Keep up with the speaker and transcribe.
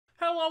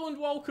Hello and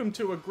welcome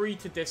to Agree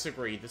to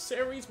Disagree, the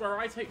series where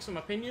I take some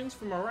opinions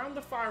from around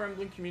the Fire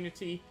Emblem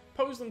community,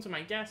 pose them to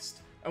my guest,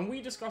 and we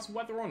discuss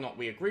whether or not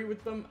we agree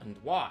with them and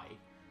why.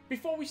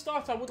 Before we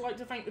start, I would like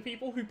to thank the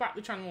people who back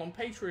the channel on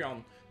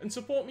Patreon and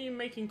support me in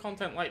making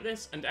content like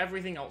this and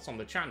everything else on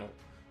the channel.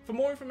 For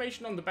more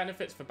information on the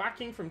benefits for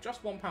backing from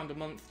just £1 a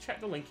month,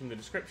 check the link in the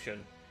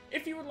description.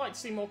 If you would like to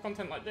see more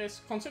content like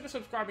this, consider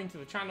subscribing to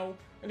the channel,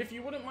 and if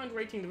you wouldn't mind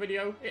rating the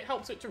video, it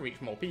helps it to reach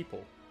more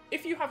people.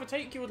 If you have a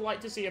take you would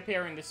like to see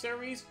appear in this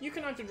series, you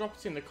can either drop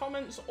it in the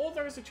comments, or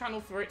there is a channel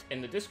for it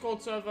in the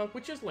Discord server,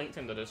 which is linked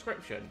in the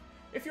description.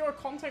 If you're a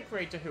content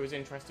creator who is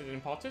interested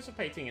in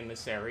participating in this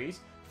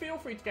series, feel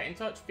free to get in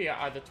touch via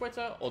either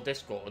Twitter or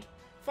Discord.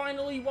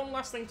 Finally, one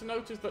last thing to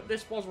note is that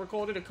this was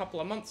recorded a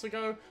couple of months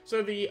ago,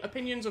 so the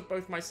opinions of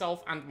both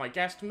myself and my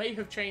guest may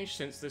have changed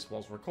since this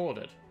was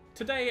recorded.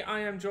 Today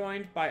I am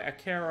joined by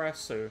Akira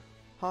Su.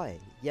 Hi,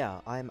 yeah,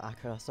 I'm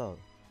Akira So.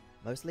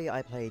 Mostly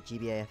I play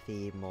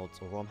GBAFE mods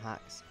or ROM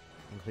hacks,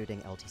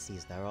 including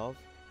LTCs thereof,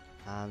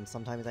 and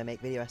sometimes I make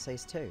video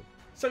essays too.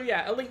 So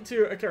yeah, a link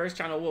to Akira's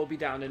channel will be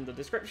down in the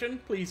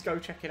description. Please go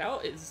check it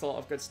out, it's a lot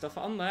of good stuff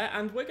on there,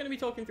 and we're going to be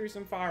talking through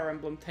some Fire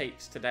Emblem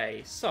takes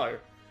today. So,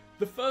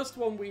 the first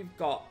one we've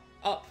got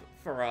up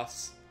for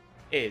us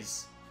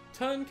is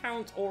turn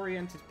count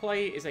oriented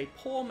play is a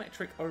poor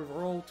metric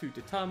overall to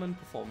determine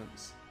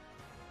performance.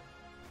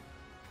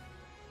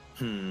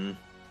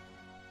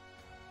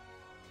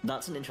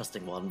 That's an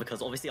interesting one,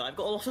 because obviously I've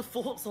got a lot of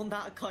thoughts on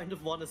that kind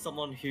of one as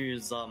someone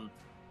who's,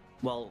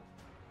 well,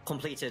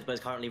 completed but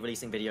is currently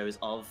releasing videos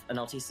of an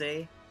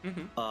LTC,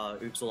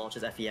 Oops All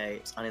Archers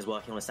FE8, and is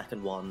working on a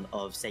second one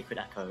of Sacred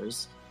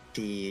Echoes,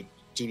 the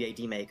GBA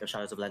demake of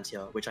Shadows of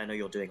Valentia, which I know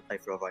you're doing a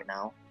playthrough of right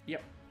now.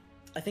 Yep.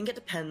 I think it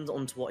depends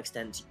on to what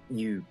extent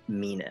you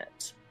mean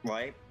it,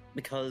 right?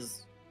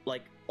 Because,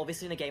 like,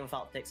 obviously in a game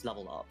without fixed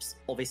level ups,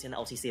 obviously an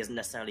LTC isn't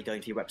necessarily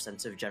going to be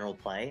representative of general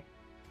play,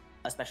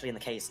 especially in the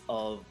case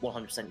of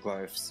 100%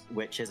 growths,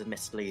 which is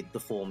admittedly the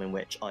form in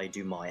which I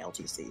do my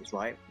LTCs,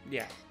 right?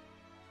 Yeah.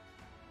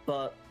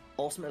 But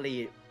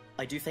ultimately,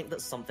 I do think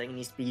that something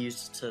needs to be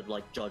used to,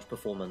 like, judge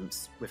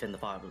performance within the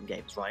Fire Emblem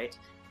games, right?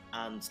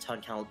 And turn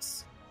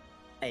count's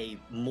a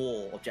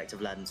more objective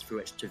lens through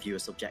which to view a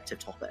subjective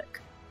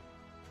topic.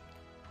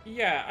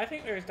 Yeah, I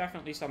think there is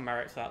definitely some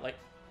merit to that. Like,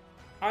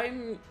 I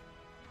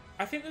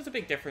think there's a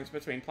big difference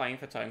between playing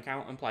for turn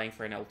count and playing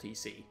for an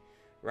LTC,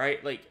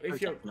 right? Like, if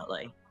you're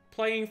definitely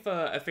playing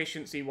for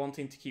efficiency,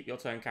 wanting to keep your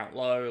turn count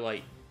low,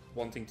 like,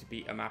 wanting to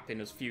beat a map in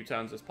as few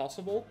turns as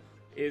possible,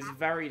 is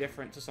very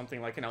different to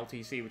something like an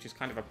LTC, which is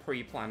kind of a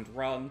pre-planned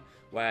run,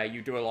 where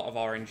you do a lot of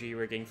RNG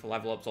rigging for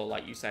level ups, or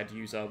like you said,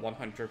 use a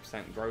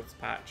 100% growth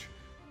patch,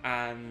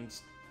 and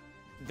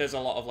there's a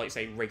lot of, like,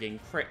 say, rigging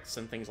crits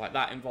and things like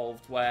that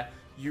involved, where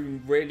you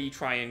really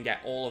try and get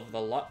all of the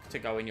luck to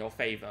go in your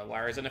favor,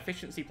 whereas an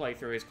efficiency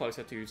playthrough is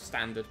closer to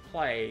standard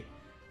play,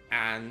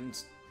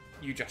 and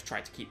you just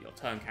try to keep your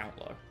turn count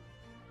low.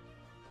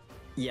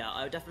 Yeah,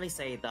 I would definitely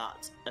say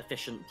that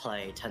efficient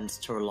play tends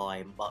to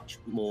rely much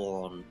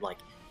more on, like,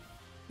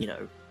 you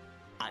know,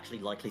 actually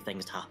likely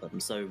things to happen.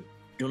 So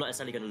you're not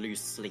necessarily going to lose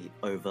sleep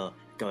over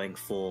going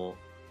for,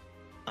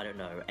 I don't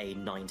know, a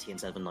 90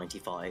 instead of a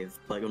 95,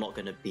 but you're not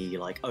going to be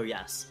like, oh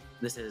yes,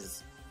 this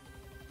is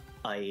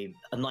a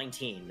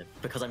 19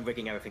 because I'm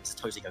rigging everything, it's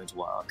totally going to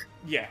work.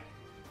 Yeah.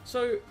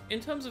 So, in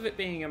terms of it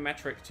being a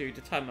metric to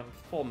determine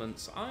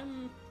performance,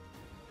 I'm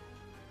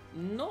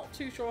not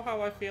too sure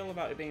how I feel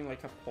about it being,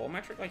 like, a poor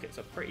metric. Like, it's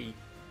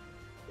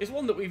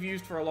one that we've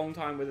used for a long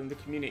time within the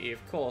community,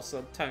 of course,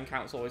 so turn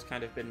count's always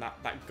kind of been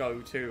that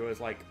go-to as,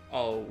 like,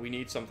 oh, we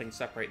need something to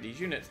separate these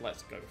units,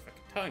 let's go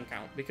for turn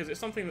count, because it's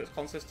something that's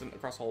consistent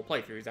across all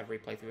playthroughs. Every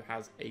playthrough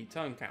has a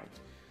turn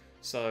count.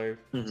 So,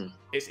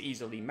 it's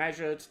easily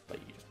measured, like,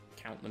 you just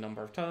count the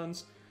number of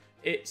turns.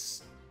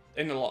 It's,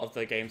 in a lot of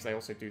the games, they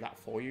also do that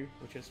for you,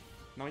 which is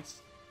nice.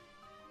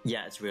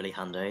 Yeah, it's really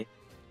handy.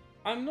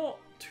 I'm not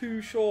too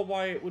sure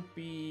why it would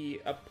be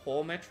a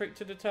poor metric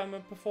to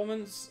determine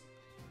performance,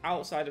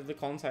 outside of the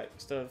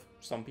context of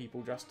some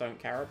people just don't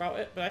care about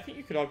it, but I think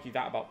you could argue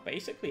that about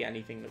basically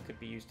anything that could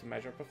be used to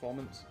measure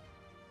performance.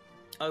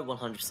 Oh,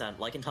 100%.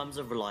 Like, in terms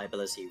of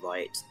reliability,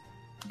 right,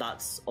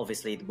 that's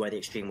obviously where the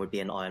extreme would be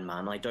in Iron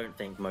Man. I don't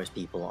think most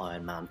people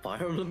Iron Man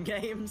Fire Emblem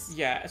games.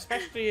 Yeah,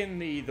 especially in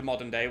the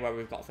modern day where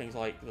we've got things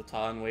like the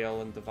Turn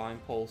Wheel and Divine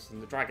Pulse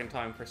and the Dragon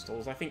Time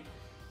Crystals. I think,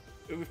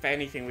 if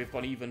anything, we've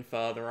gone even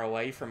further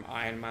away from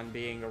Iron Man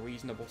being a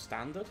reasonable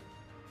standard.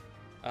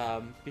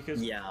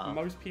 Because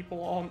most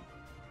people aren't,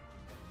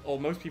 or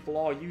most people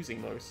are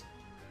using those.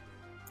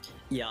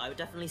 Yeah, I would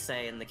definitely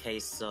say in the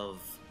case of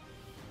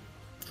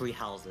Three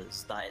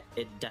Houses that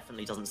it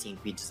definitely doesn't seem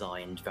to be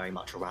designed very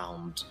much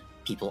around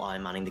people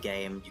Iron Manning the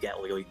game.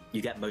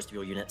 You get most of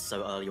your units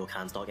so early, or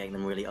can start getting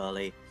them really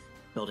early.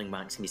 Building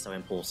ranks can be so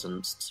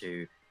important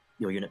to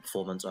your unit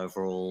performance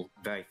overall.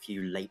 Very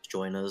few late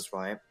joiners,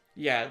 right?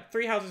 Yeah,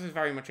 Three Houses is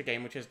very much a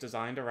game which is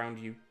designed around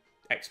you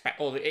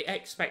it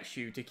expects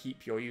you to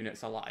keep your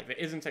units alive. It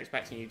isn't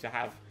expecting you to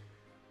have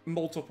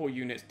multiple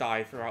units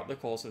die throughout the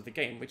course of the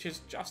game, which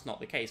is just not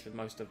the case with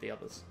most of the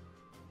others.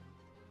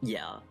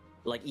 Yeah,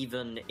 like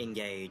even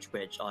Engage,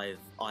 which I've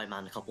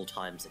Ironmanned a couple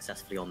times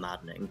successfully on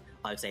Maddening,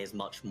 I would say is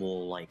much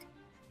more like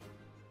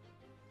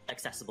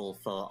accessible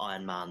for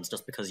Ironmans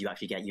just because you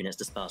actually get units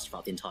dispersed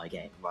throughout the entire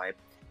game, right?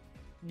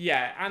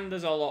 Yeah, and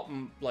there's a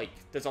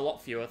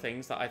lot fewer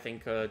things that I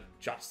think are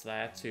just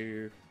there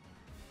to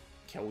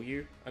kill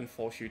you and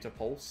force you to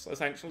pulse.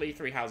 Essentially,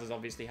 Three Houses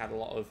obviously had a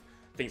lot of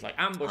things like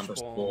ambush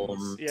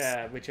spawns,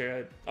 yeah, which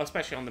are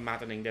especially on the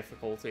maddening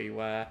difficulty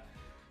where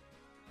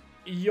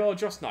you're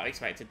just not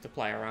expected to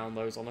play around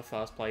those on a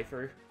first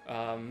playthrough.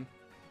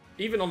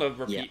 Even on a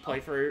repeat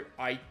playthrough,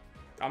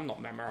 I'm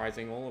not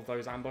memorizing all of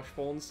those ambush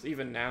spawns.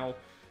 Even now,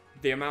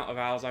 the amount of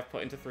hours I've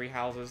put into Three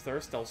Houses, there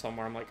are still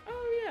somewhere I'm like,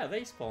 oh yeah,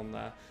 they spawn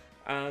there.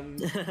 And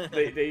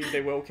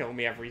they will kill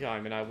me every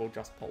time, and I will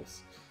just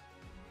pulse.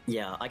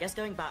 Yeah, I guess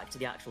going back to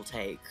the actual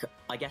take,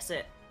 I guess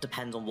it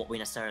depends on what we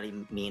necessarily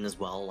mean as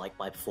well, like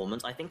by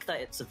performance. I think that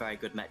it's a very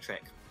good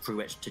metric through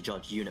which to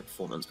judge unit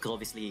performance, because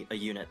obviously a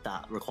unit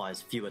that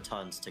requires fewer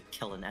turns to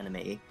kill an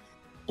enemy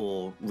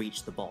or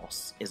reach the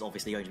boss is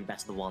obviously going to be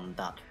better than one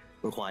that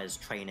requires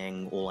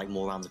training or like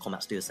more rounds of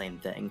combat to do the same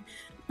thing.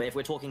 But if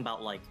we're talking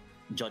about like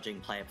judging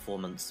player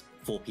performance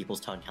for people's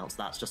turn counts,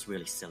 that's just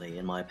really silly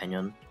in my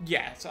opinion.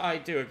 Yes, I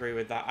do agree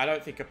with that. I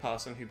don't think a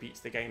person who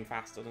beats the game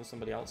faster than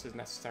somebody else is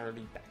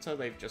necessarily better.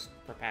 They've just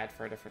prepared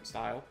for a different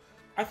style.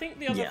 I think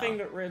the other thing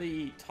that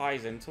really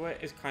ties into it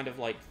is kind of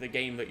like the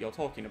game that you're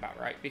talking about,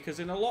 right? Because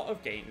in a lot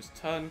of games,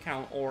 turn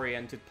count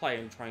oriented play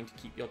and trying to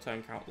keep your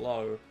turn count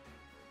low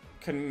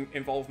can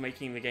involve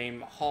making the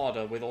game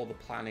harder with all the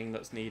planning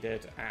that's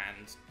needed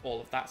and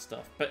all of that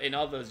stuff. But in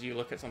others, you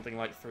look at something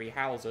like Three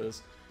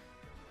Houses,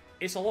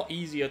 it's a lot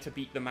easier to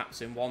beat the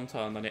maps in one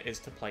turn than it is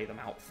to play them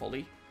out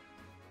fully,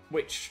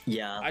 which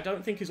I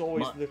don't think is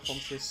always the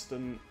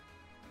consistent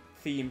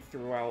theme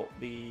throughout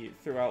the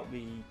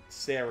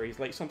series.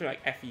 Like something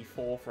like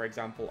FE4, for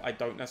example, I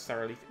don't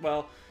necessarily...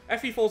 Well,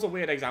 FE4 is a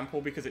weird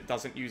example because it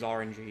doesn't use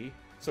RNG.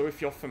 So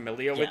if you're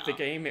familiar with the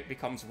game, it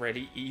becomes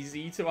really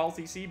easy to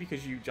LTC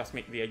because you just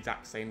make the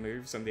exact same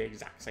moves and the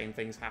exact same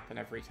things happen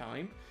every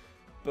time.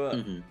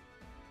 But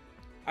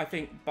I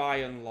think by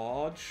and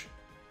large,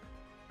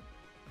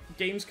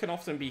 games can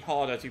often be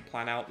harder to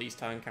plan out these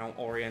turn count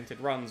oriented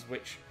runs,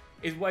 which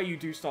is where you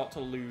do start to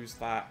lose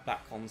that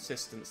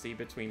consistency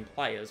between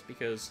players,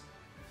 because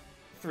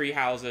Three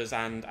Houses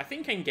and I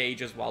think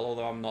Engage as well,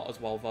 although I'm not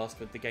as well versed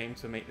with the game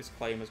to make this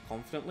claim as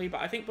confidently, but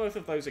I think both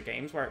of those are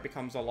games where it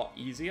becomes a lot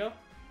easier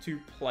to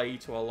play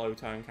to a low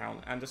turn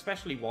count, and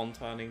especially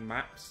one-turning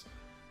maps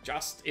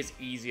just is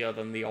easier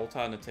than the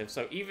alternative.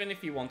 So even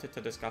if you wanted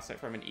to discuss it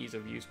from an ease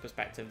of use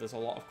perspective, there's a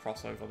lot of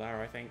crossover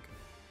there, I think.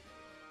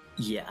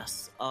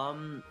 Yes.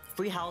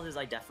 Three Houses,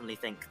 I definitely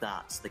think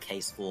that's the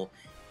case for.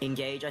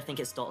 Engage, I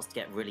think it starts to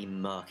get really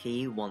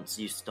murky once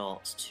you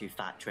start to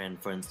factor in,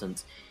 for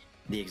instance,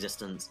 the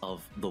existence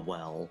of the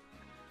well.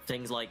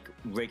 Things like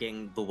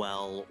rigging the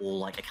well or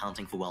like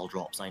accounting for well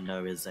drops, I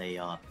know is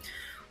a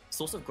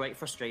source of great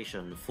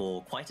frustration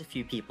for quite a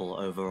few people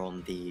over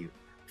on the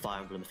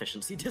Fire Emblem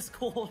Efficiency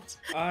Discord.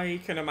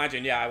 I can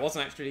imagine, yeah, I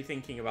wasn't actually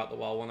thinking about the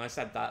well when I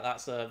said that.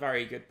 That's a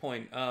very good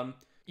point.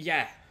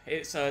 Yeah,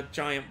 it's a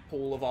giant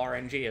pool of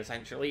RNG,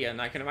 essentially,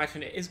 and I can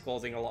imagine it is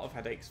causing a lot of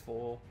headaches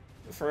for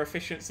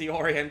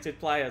efficiency-oriented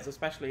players,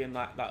 especially in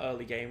that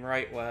early game,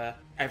 right, where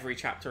every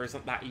chapter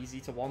isn't that easy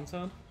to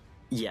one-turn.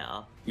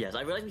 Yeah, yes,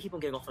 I realize we keep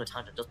on going off on a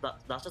tangent,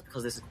 that's just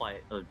because this is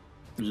quite a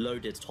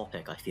loaded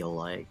topic, I feel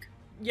like.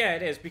 Yeah,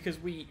 it is, because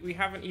we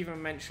haven't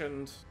even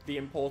mentioned the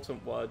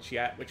important words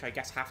yet, which I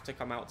guess have to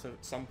come out at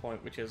some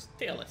point, which is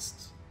tier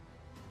lists.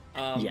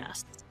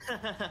 Yes.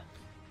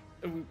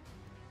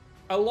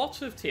 A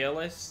lot of tier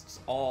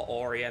lists are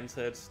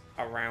oriented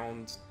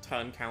around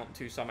turn count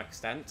to some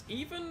extent,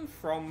 even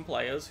from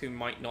players who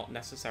might not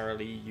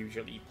necessarily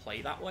usually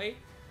play that way,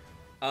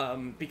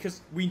 because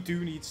we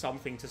do need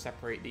something to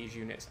separate these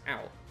units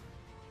out.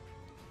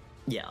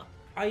 Yeah.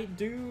 I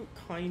do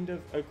kind of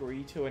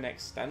agree to an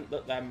extent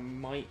that there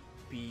might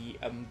be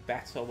a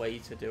better way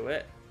to do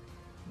it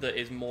that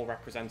is more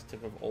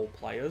representative of all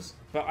players,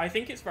 but I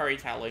think it's very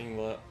telling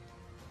that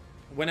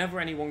whenever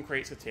anyone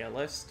creates a tier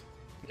list,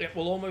 it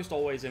will almost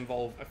always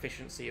involve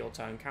efficiency or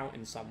turn count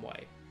in some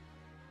way.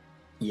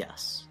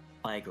 Yes,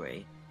 I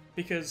agree.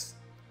 Because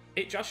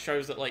it just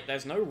shows that, like,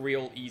 there's no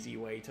real easy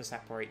way to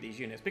separate these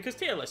units. Because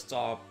tier lists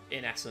are,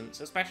 in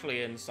essence,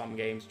 especially in some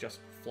games, just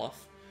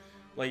fluff.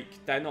 Like,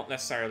 they're not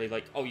necessarily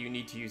like, oh, you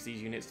need to use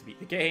these units to beat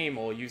the game,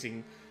 or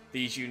using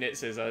these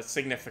units is a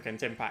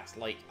significant impact.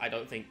 Like, I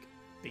don't think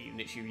the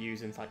units you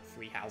use in, like,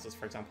 Three Houses,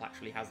 for example,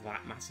 actually has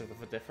that massive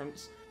of a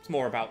difference. It's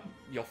more about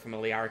your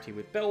familiarity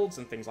with builds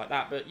and things like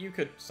that, but you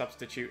could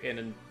substitute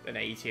in an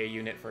A-tier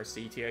unit for a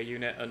C-tier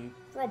unit and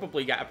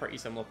probably get a pretty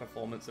similar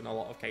performance in a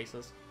lot of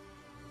cases.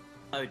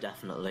 Oh,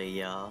 definitely,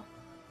 yeah.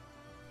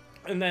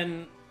 And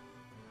then,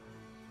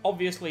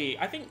 obviously,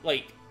 I think,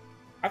 like,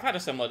 I've had a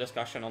similar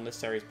discussion on this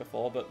series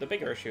before, but the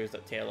bigger issue is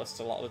that tier lists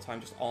a lot of the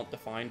time just aren't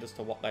defined as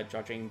to what they're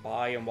judging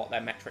by and what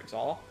their metrics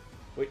are,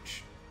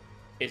 which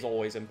is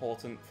always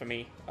important for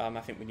me. I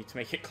think we need to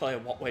make it clear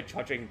what we're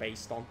judging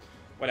based on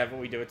whenever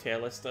we do a tier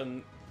list,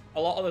 and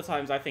a lot of the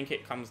times I think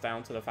it comes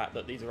down to the fact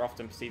that these are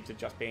often perceived as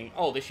just being,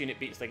 oh, this unit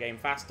beats the game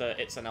faster,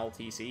 it's an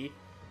LTC,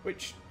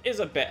 which is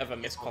a bit of a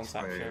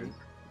misconception.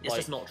 It's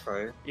just not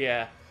true.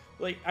 Yeah.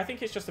 Like, I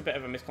think it's just a bit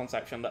of a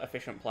misconception that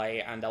efficient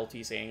play and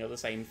LTCing are the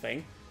same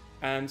thing.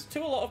 And to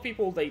a lot of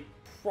people, they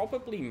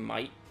probably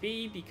might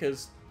be,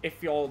 because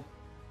if you're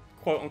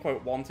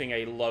quote-unquote wanting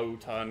a low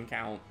turn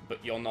count,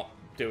 but you're not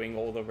doing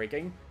all the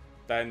rigging,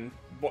 then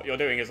what you're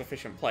doing is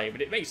efficient play.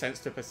 But it makes sense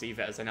to perceive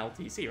it as an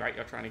LTC, right?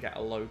 You're trying to get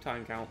a low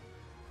turn count.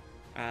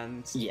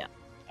 And yeah,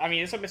 I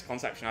mean, it's a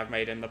misconception I've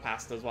made in the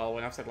past as well,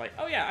 when I've said, like,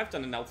 oh yeah, I've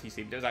done an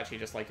LTC, but it was actually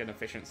just like an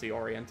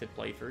efficiency-oriented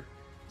playthrough.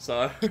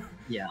 So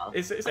yeah,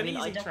 it's an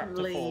easy trap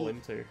to fall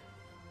into.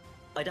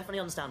 I definitely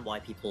understand why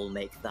people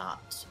make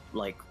that,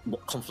 like,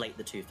 conflate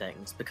the two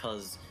things,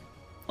 because,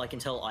 like,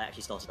 until I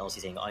actually started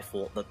LTCing, I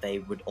thought that they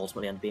would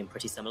ultimately end up being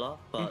pretty similar,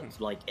 but,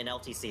 like, in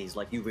LTCs,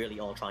 like, you really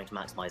are trying to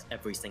maximize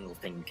every single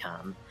thing you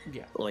can,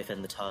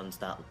 within the turns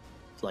that,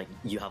 like,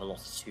 you have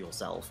allotted to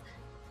yourself,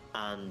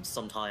 and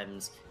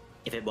sometimes,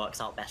 if it works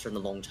out better in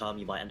the long term,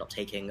 you might end up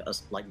taking,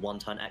 like, one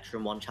turn extra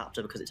in one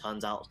chapter, because it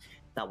turns out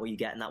that what you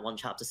get in that one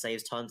chapter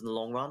saves turns in the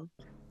long run.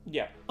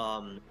 Yeah.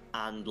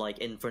 And like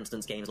in, for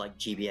instance, games like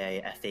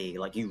GBA, FE,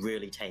 like you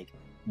really take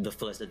the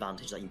fullest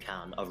advantage that you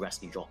can of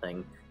rescue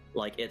dropping.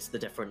 Like it's the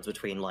difference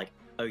between like,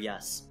 oh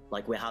yes,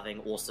 like we're having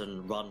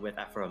Orson run with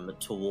Ephraim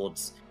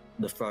towards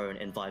the throne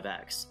in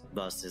 5X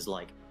versus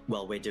like,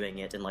 well, we're doing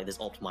it in like this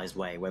optimized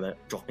way where we're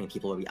dropping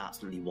people where we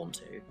absolutely want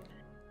to.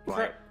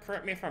 Right.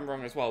 Correct me if I'm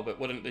wrong as well, but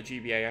wouldn't the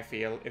GBA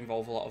FE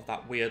involve a lot of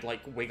that weird, like,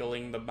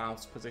 wiggling the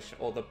mouse position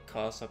or the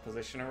cursor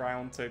position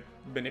around to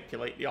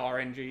manipulate the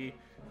RNG?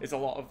 Is a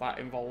lot of that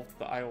involved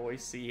that I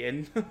always see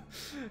in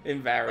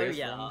in various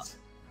ones?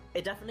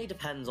 It definitely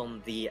depends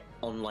on the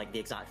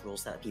exact rule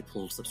set that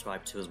people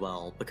subscribe to as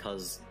well,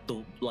 because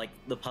the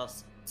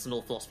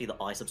personal philosophy that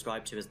I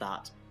subscribe to is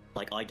that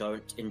like I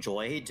don't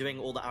enjoy doing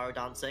all the arrow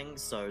dancing,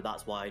 so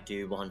that's why I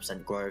do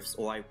 100% growths,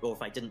 or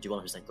if I didn't do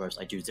 100% growths,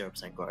 I do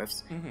 0%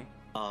 growths.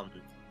 And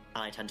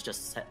I tend to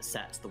just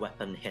set the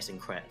weapon hit and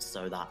crit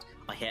so that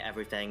I hit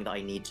everything that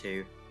I need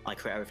to, I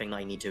crit everything that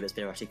I need to, it's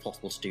theoretically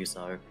possible to do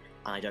so, and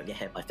I don't get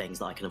hit by things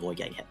that I can avoid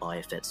getting hit by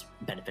if it's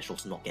beneficial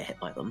to not get hit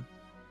by them.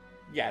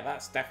 Yeah,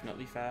 that's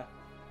definitely fair.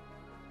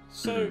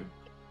 So,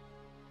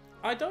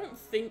 I don't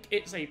think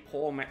it's a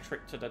poor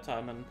metric to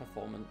determine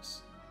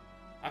performance.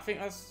 I think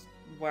that's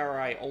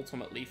where I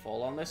ultimately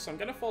fall on this. So I'm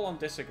going to fall on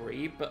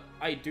disagree, but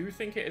I do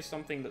think it is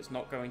something that's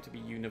not going to be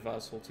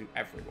universal to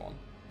everyone.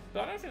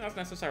 But I don't think that's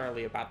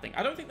necessarily a bad thing.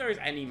 I don't think there is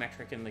any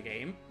metric in the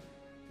game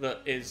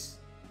that is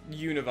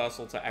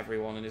universal to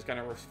everyone and is going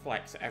to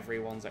reflect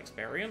everyone's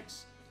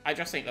experience. I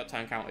just think that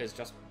turn count is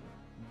just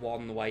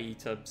one way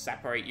to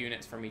separate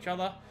units from each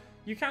other.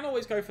 You can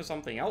always go for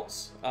something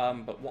else,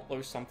 but what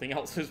those something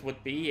else's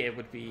would be, it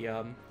would be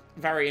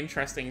very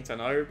interesting to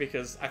know,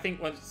 because I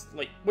think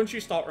once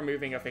you start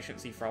removing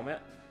efficiency from it,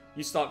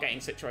 you start getting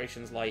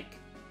situations like,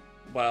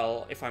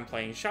 well, if I'm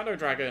playing Shadow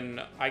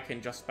Dragon, I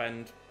can just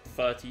spend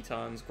 30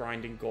 turns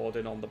grinding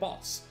Gordon on the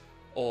boss,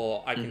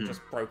 or I can just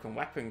broken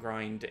weapon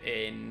grind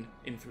in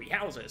Three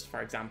Houses,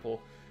 for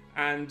example.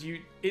 And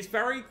it's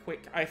very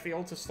quick, I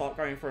feel, to start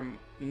going from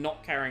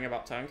not caring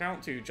about turn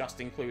count to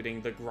just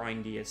including the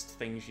grindiest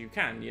things you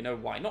can. You know,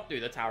 why not do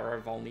the Tower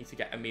of Volney to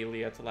get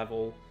Amelia to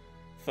level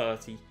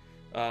 30?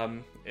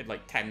 In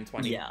like 10,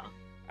 20. Yeah.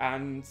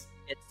 And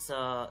it's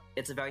a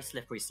very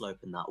slippery slope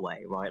in that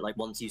way, right? Like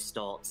once you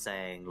start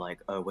saying like,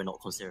 oh, we're not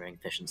considering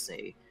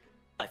efficiency,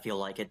 I feel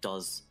like it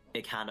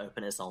can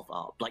open itself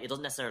up. Like it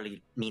doesn't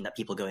necessarily mean that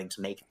people are going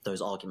to make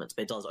those arguments,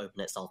 but it does open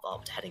itself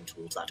up to heading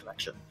towards that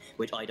direction,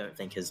 which I don't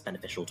think is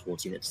beneficial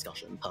towards unit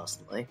discussion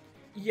personally.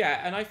 Yeah,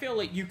 and I feel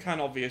like you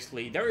can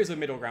obviously, there is a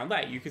middle ground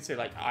there. You could say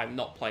like, I'm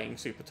not playing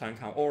super turn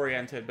count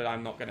oriented, but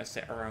I'm not going to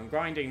sit around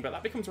grinding, but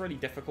that becomes really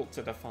difficult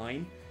to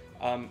define.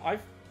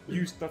 I've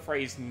used the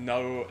phrase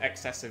no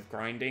excessive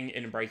grinding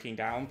in Breaking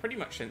Down pretty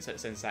much since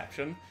its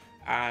inception,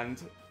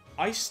 and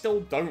I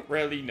still don't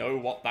really know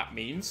what that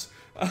means.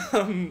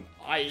 What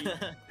I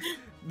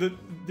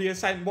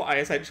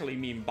essentially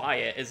mean by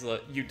it is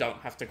that you don't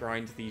have to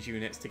grind these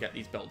units to get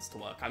these builds to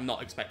work. I'm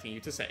not expecting you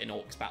to sit in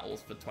Orcs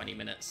battles for 20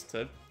 minutes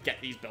to get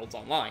these builds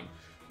online,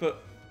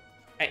 but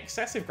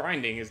excessive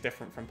grinding is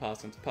different from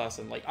person to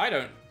person. Like, I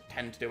don't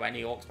tend to do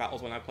any Orcs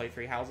battles when I play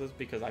Three Houses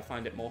because I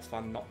find it more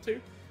fun not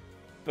to.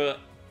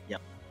 But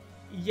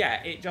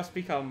yeah, it just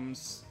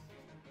becomes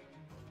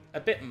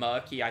a bit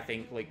murky, I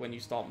think, like when you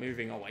start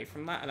moving away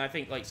from that. And I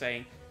think like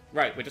saying,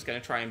 right, we're just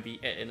going to try and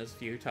beat it in as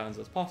few turns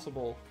as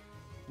possible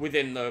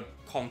within the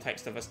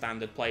context of a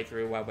standard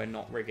playthrough where we're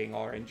not rigging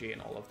RNG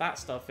and all of that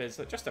stuff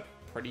is just a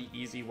pretty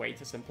easy way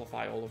to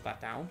simplify all of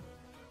that down.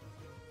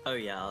 Oh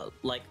yeah,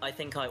 like I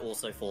think I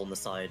also fall on the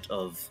side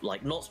of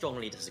like not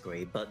strongly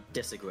disagree, but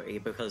disagree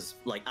because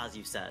like as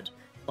you said,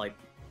 like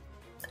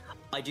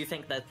I do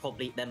think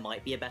there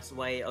might be a better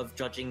way of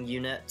judging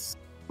units,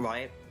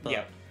 right? But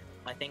yeah.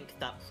 I think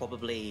that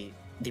probably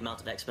the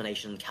amount of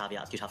explanation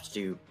caveats you'd have to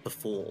do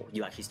before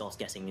you actually start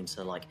getting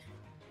into like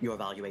your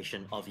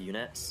evaluation of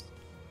units.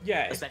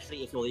 Yeah,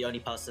 especially if you're the only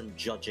person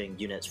judging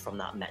units from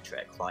that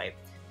metric, right?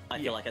 I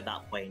feel like at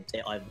that point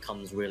it either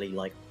becomes really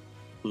like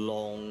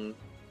long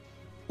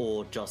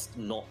or just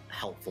not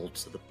helpful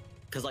to the,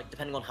 because like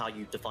depending on how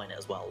you define it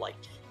as well, like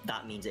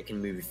that means it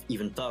can move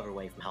even further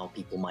away from how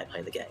people might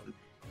play the game,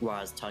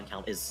 whereas turn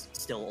count is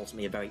still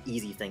ultimately a very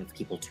easy thing for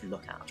people to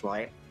look at,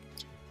 right?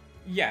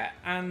 Yeah,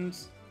 and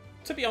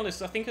to be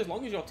honest, I think as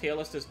long as your tier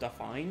list is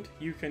defined,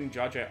 you can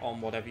judge it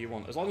on whatever you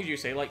want. As long as you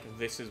say, like,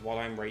 this is what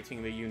I'm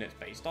rating the units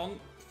based on,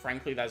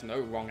 frankly, there's no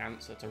wrong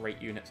answer to rate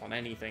units on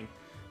anything.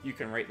 You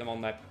can rate them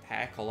on their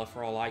hair colour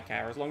for all I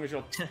care. As long as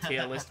your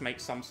tier list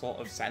makes some sort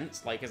of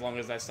sense, like, as long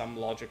as there's some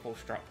logical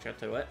structure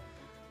to it,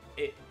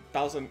 it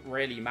doesn't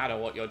really matter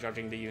what you're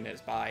judging the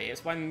units by.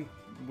 It's when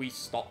we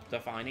stop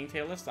defining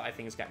tier lists that I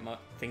think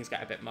things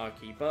get a bit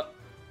murky, but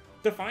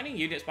defining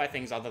units by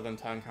things other than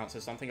turn counts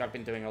is something I've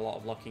been doing a lot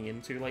of looking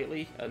into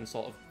lately and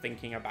sort of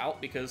thinking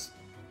about, because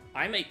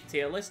I make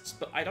tier lists,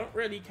 but I don't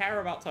really care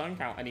about turn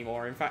count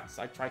anymore. In fact,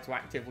 I try to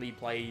actively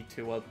play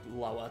to a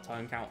lower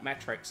turn count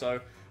metric,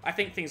 so I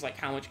think things like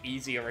how much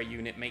easier a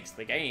unit makes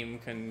the game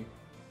can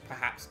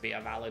perhaps be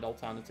a valid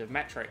alternative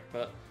metric,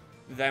 but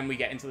then we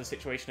get into the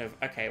situation of,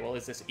 okay, well,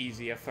 is this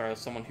easier for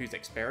someone who's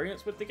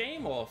experienced with the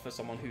game or for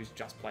someone who's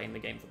just playing the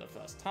game for the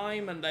first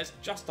time? And there's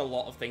just a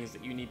lot of things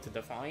that you need to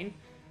define.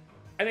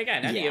 And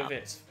again, any of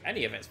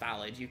it's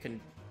valid. You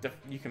can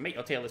make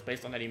your tier list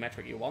based on any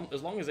metric you want,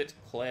 as long as it's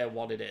clear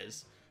what it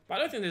is. But I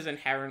don't think there's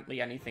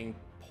inherently anything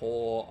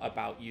poor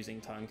about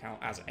using turn count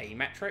as a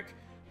metric.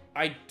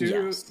 I do.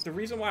 Yes. The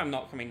reason why I'm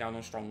not coming down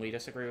and strongly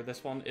disagree with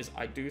this one is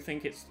I do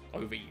think it's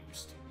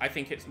overused. I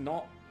think it's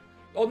not,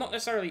 or not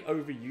necessarily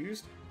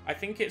overused. I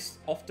think it's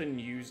often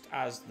used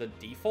as the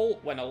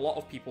default when a lot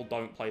of people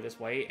don't play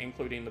this way,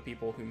 including the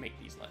people who make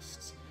these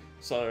lists.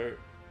 So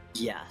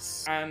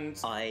yes, and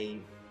I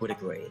would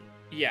agree.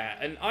 Yeah,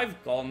 and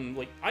I've gone,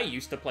 like, I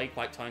used to play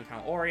quite turn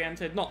count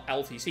oriented, not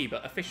LTC,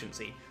 but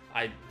efficiency.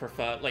 I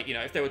prefer, like, you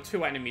know, if there were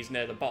 2 enemies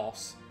near the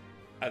boss,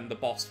 and the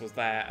boss was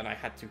there, and I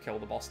had to kill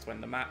the boss to win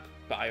the map,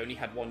 but I only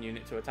had 1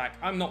 unit to attack,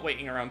 I'm not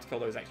waiting around to kill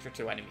those extra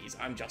 2 enemies,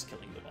 I'm just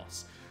killing the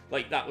boss.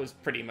 Like, that was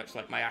pretty much,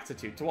 like, my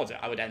attitude towards it.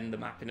 I would end the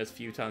map in as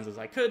few turns as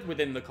I could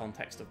within the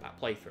context of that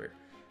playthrough.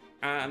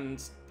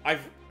 And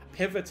I've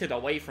pivoted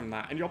away from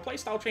that, and your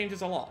playstyle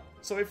changes a lot.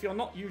 So if you're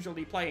not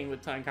usually playing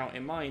with turn count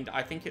in mind,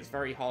 I think it's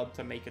very hard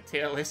to make a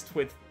tier list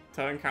with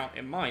turn count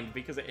in mind,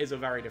 because it is a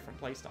very different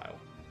playstyle.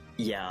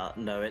 Yeah,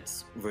 no,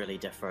 it's really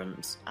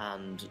different,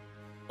 and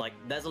like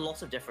there's a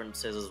lot of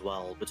differences as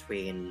well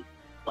between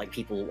like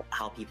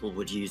how people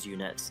would use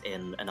units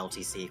in an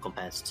LTC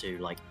compared to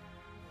like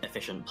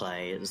efficient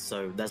play.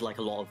 So there's like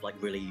a lot of like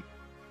really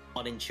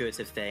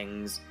unintuitive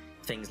things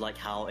like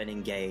how an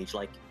engage,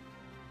 like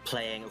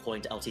playing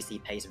according to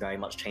LTC pace very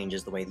much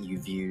changes the way that you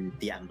view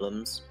the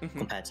emblems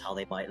compared to how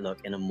they might look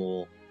in a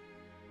more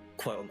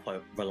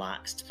quote-unquote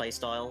relaxed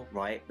playstyle,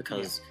 right?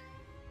 Because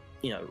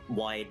you know,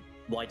 why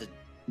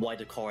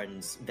do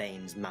Corrin's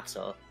veins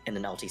matter in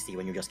an LTC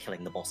when you're just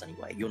killing the boss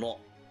anyway? You're not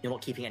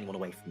keeping anyone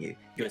away from you.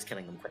 You're just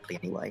killing them quickly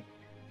anyway.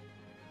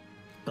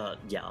 But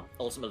yeah,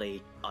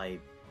 ultimately I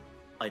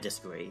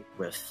disagree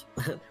with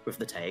with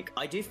the take.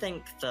 I do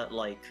think that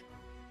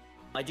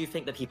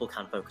people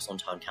can focus on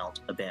turn count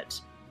a bit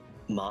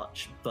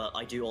much, but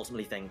I do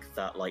ultimately think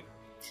that like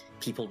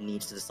people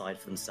need to decide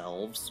for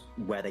themselves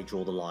where they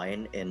draw the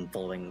line in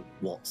following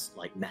what's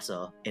like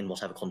meta in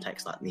whatever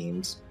context that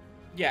means.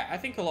 Yeah, I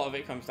think a lot of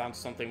it comes down to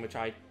something which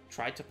I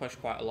tried to push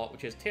quite a lot,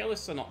 which is tier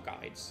lists are not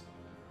guides.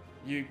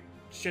 You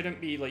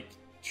shouldn't be like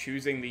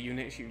choosing the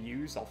units you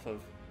use off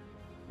of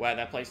where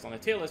they're placed on a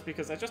tier list,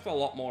 because there's just a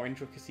lot more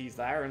intricacies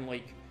there, and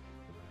like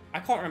I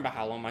can't remember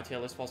how long my tier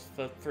list was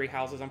for 3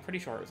 houses. I'm pretty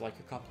sure it was like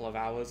a couple of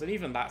hours, and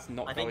even that's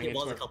not I going into... think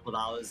it was a couple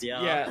of hours,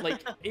 yeah. Yeah,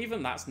 like,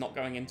 even that's not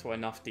going into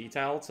enough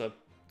detail to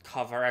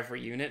cover every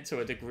unit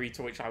to a degree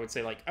to which I would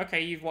say, like, okay,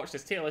 you've watched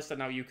this tier list, and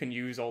now you can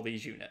use all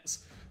these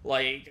units.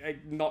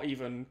 Like, not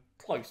even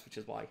close, which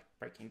is why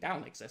Breaking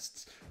Down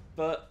exists.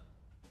 But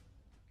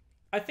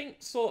I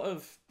think sort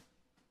of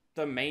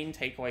the main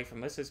takeaway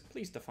from this is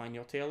please define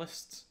your tier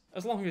lists.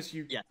 As long as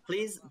you... Yeah,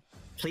 please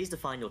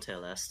define your tier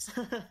lists.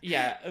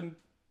 Yeah, and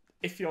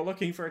if you're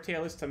looking for a tier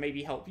list to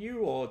maybe help you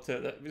or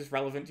that is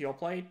relevant to your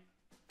play,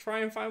 try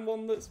and find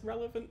one that's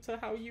relevant to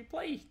how you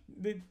play.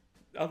 The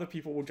other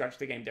people will judge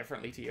the game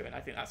differently to you, and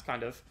I think that's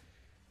kind of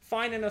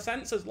fine in a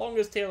sense, as long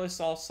as tier lists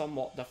are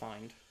somewhat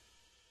defined.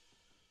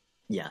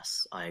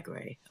 Yes, I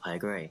agree.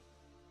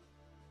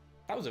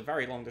 That was a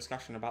very long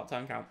discussion about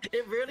turn count.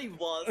 It really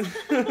was.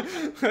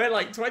 We're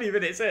like 20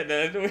 minutes in,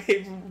 and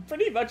we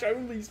pretty much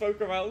only spoke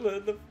about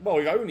well,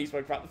 we only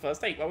spoke about the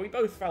first take, where we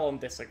both fell on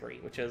disagree,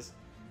 which is,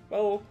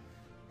 well,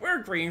 we're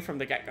agreeing from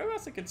the get-go.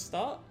 That's a good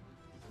start.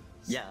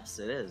 Yes,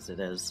 it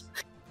is.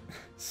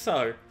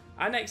 So,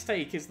 our next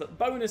take is that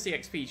bonus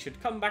EXP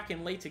should come back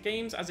in later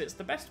games, as it's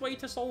the best way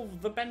to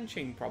solve the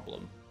benching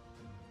problem.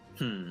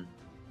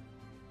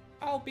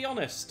 I'll be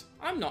honest,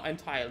 I'm not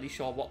entirely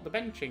sure what the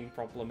benching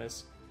problem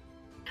is.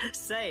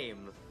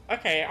 Same.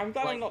 Okay, I'm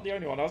glad I'm Like- not the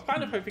only one. I was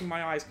kind of hoping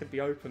my eyes could be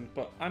opened,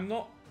 but I'm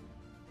not.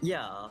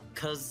 Yeah,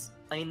 because,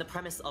 I mean, the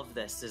premise of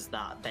this is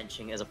that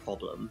benching is a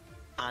problem.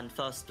 And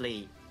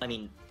firstly, I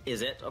mean,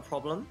 is it a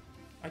problem?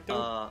 I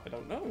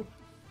don't know.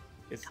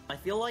 It's... I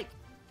feel like,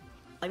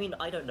 I mean,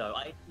 I don't know.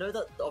 I know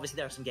that obviously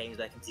there are some games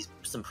where there can be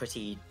some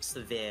pretty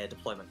severe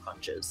deployment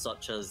crunches,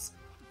 such as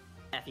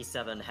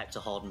FE7 Hector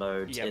Hard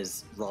Mode Yep.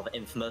 is rather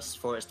infamous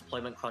for its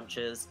deployment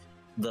crunches.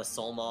 The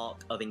soul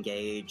mark of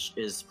Engage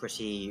is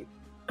pretty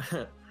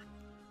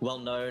well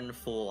known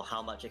for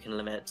how much it can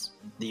limit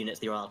the units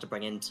that you're allowed to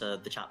bring into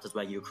the chapters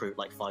where you recruit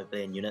like 5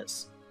 billion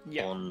units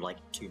Yeah. on like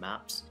 2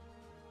 maps.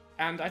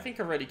 And I think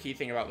a really key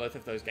thing about both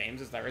of those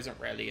games is there isn't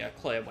really a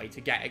clear way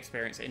to get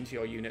experience into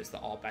your units that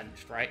are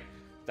benched, right?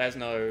 There's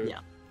no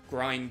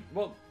grind.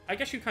 Well, I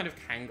guess you kind of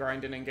can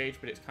grind and engage,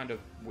 but it's kind of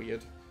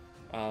weird.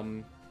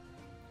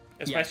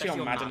 Especially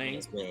on maddening.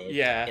 It's weird.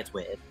 Yeah. It's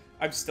weird.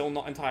 I'm still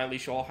not entirely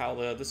sure how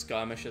the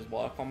skirmishes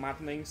work on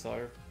maddening,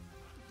 so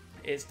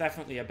it's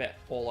definitely a bit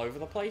all over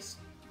the place.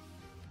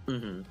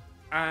 Mm-hmm.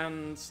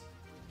 And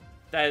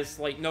there's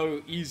like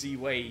no easy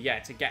way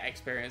yet to get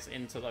experience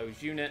into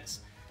those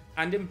units.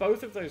 And in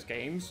both of those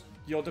games,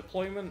 your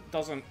deployment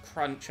doesn't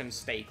crunch and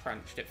stay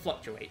crunched. It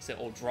fluctuates.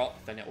 It'll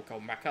drop, then it'll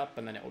come back up,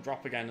 and then it'll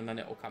drop again, and then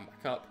it'll come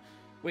back up.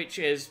 Which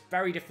is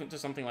very different to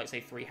something like, say,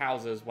 Three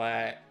Houses,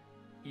 where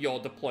your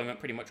deployment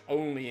pretty much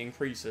only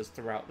increases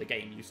throughout the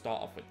game. You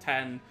start off with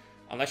 10.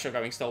 Unless you're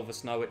going Silver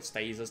Snow, it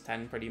stays as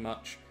 10 pretty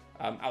much,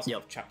 outside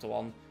of Chapter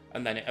 1.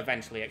 And then it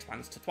eventually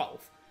expands to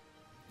 12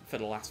 for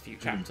the last few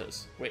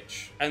chapters,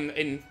 and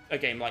in a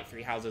game like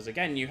Three Houses,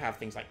 again, you have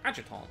things like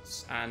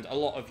adjutants, and a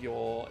lot of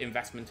your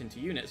investment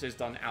into units is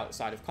done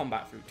outside of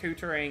combat through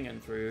tutoring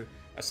and through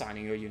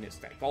assigning your units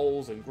their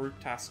goals and group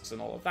tasks and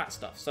all of that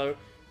stuff. So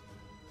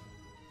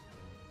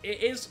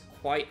it is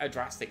quite a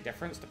drastic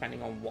difference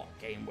depending on what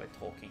game we're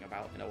talking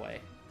about in a way.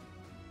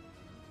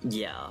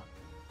 Yeah.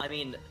 I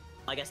mean,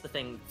 I guess the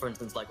thing, for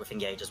instance, like with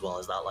Engage as well,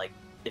 is that like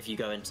if you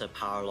go into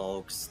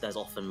paralogs, there's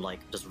often like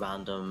just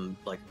random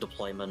like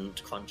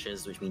deployment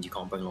crunches, which means you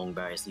can't bring along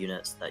various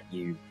units that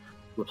you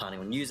were planning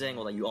on using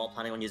or that you are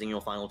planning on using in your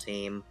final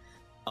team.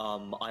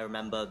 I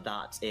remember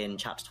that in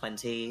Chapter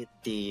 20,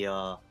 the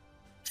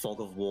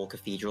Fog of War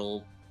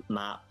Cathedral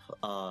map,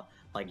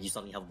 like you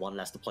suddenly have one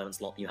less deployment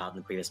slot than you had in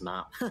the previous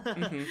map.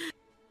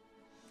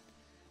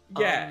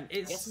 Yeah, I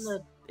guess in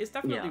it's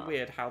definitely yeah.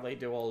 weird how they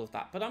do all of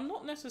that, but I'm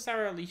not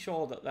necessarily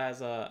sure that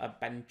there's a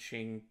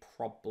benching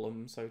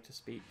problem, so to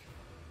speak.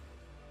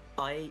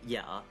 I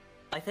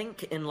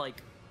think in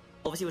like,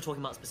 obviously we're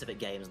talking about specific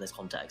games in this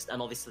context, and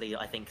obviously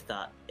I think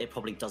that it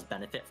probably does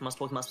benefit from us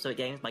talking about specific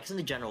games. Like in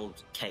the general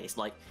case,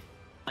 like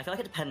I feel like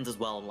it depends as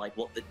well on like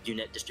what the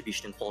unit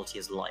distribution and quality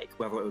is like,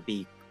 whether it would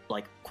be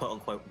like quote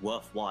unquote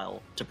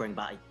worthwhile to bring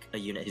back a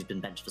unit who's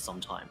been benched for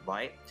some time,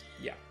 right?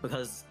 Yeah.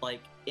 Because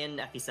like in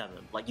FE7,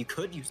 like you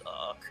could use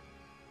Urk,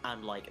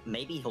 and like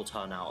maybe he'll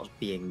turn out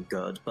being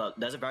good, but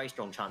there's a very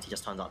strong chance he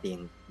just turns out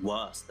being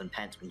worse than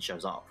Pent when he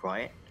shows up,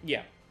 right?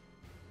 Yeah.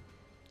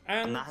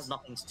 And that has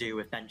nothing to do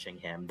with benching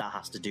him. That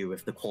has to do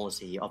with the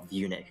quality of the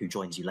unit who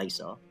joins you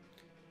later.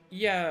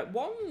 Yeah,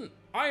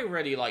 I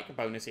really like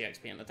bonus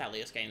EXP in the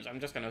Tellius games. I'm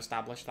just going to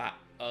establish that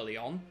early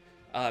on.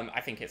 I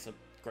think it's a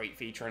great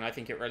feature, and I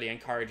think it really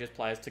encourages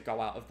players to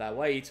go out of their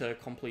way to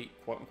complete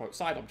quote-unquote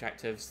side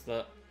objectives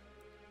that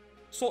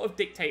sort of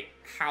dictate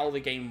how the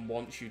game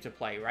wants you to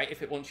play, right?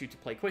 If it wants you to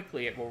play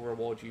quickly, it will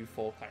reward you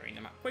for clearing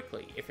the map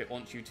quickly. If it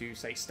wants you to,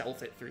 say,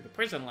 stealth it through the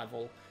prison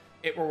level,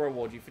 it will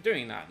reward you for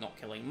doing that, not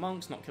killing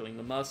monks, not killing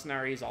the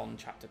mercenaries on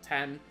Chapter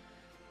 10.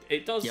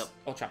 It does,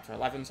 or Chapter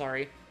 11,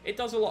 sorry. It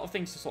does a lot of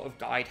things to sort of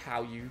guide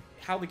how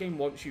the game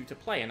wants you to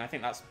play, and I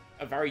think that's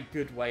a very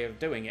good way of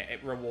doing it.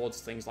 It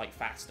rewards things like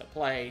faster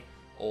play,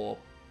 or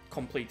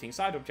completing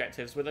side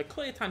objectives with a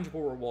clear,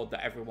 tangible reward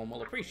that everyone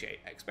will appreciate,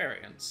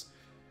 experience.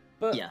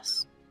 But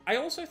yes, I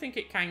also think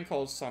it can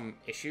cause some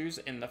issues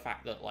in the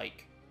fact that,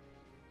 like,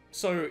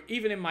 so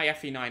even in my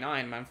FE9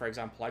 Iron Man, for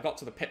example, I got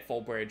to the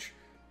Pitfall Bridge,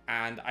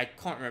 and I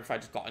can't remember if I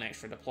just got an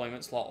extra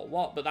deployment slot or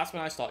what, but that's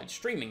when I started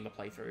streaming the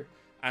playthrough,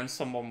 and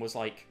someone was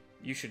like,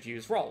 you should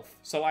use Rolf.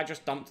 So I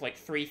just dumped like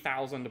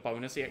 3,000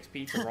 bonus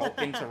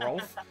EXP into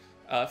Rolf,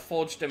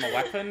 forged him a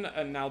weapon,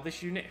 and now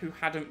this unit, who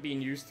hadn't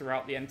been used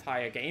throughout the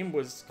entire game,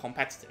 was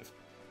competitive,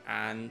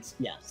 and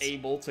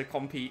able to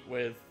compete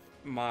with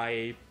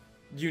my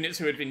units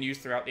who had been used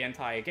throughout the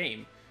entire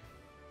game.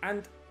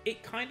 And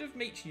it kind of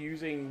makes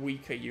using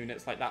weaker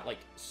units like that, like,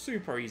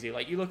 super easy.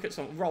 Like, you look at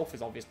Rolf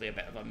is obviously a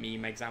bit of a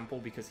meme example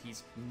because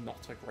he's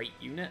not a great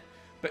unit,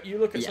 but you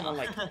look at someone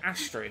like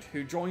Astrid,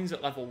 who joins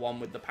at level 1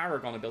 with the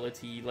Paragon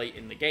ability late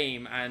in the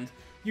game, and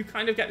you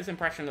kind of get this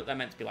impression that they're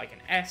meant to be like an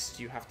S.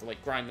 You have to,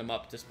 like, grind them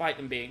up despite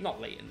them being, not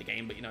late in the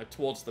game, but, you know,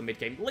 towards the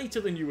mid-game, later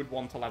than you would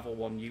want a level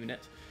 1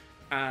 unit.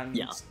 And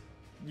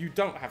you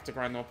don't have to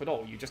grind them up at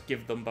all. You just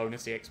give them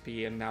bonus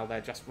EXP, and now they're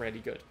just really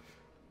good.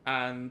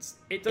 And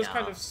it does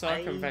kind of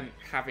circumvent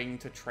having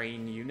to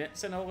train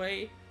units in a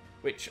way,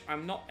 which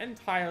I'm not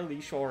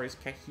entirely sure is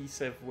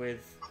cohesive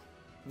with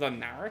the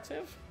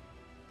narrative.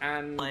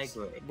 and I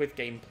agree. with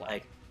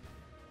gameplay.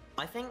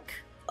 I think,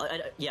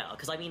 yeah,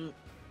 because I mean,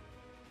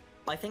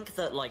 I think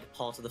that like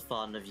part of the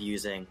fun of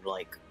using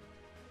like,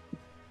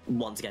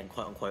 once again,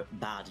 quote unquote,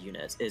 bad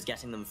units is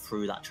getting them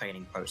through that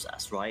training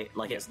process, right?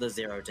 Like it's the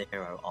 0 to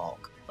hero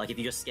arc. Like if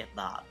you just skip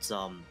that,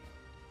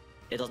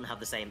 it doesn't have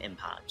the same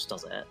impact,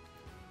 does it?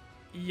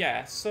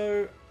 Yeah,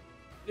 so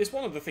it's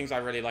one of the things I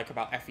really like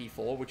about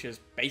FE4, which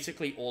is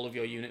basically all of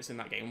your units in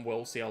that game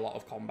will see a lot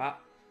of combat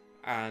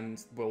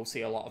and will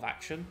see a lot of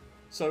action.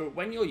 So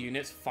when your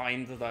units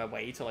find their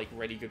way to like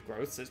really good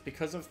growths, it's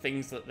because of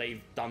things that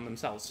they've done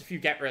themselves. If you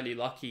get really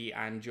lucky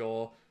and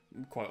you're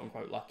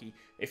quote-unquote lucky,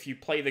 if you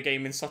play the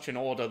game in such an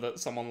order that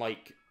someone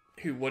like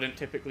who wouldn't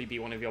typically be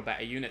one of your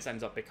better units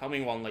ends up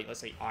becoming one, like let's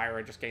say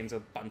Ira just gains a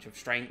bunch of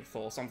strength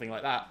or something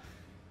like that,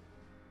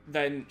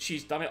 then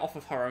she's done it off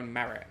of her own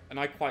merit, and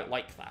I quite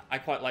like that. I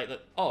quite like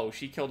that, oh,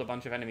 she killed a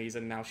bunch of enemies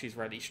and now she's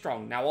really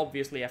strong. Now,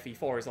 obviously,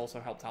 FE4 is also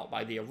helped out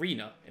by the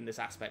arena in this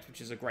aspect, which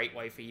is a great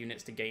way for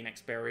units to gain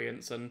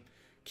experience and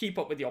keep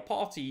up with your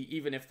party,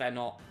 even if they're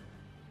not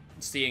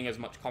seeing as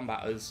much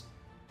combat as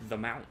the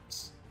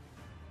mounts.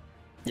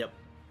 Yep,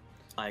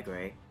 I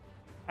agree.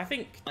 I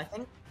think...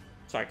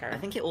 Sorry, Karen. I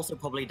think it also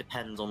probably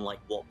depends on like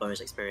what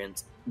bonus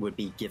experience would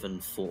be given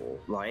for,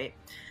 right?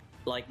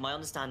 Like, my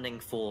understanding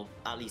for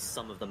at least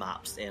some of the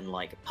maps in,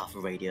 like, Path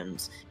of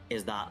Radiance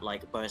is that,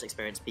 like, bonus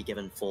experience be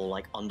given for,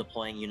 like,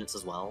 undeploying units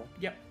as well.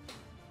 Yep.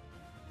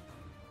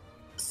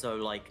 So,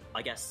 like,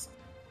 I guess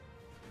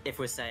if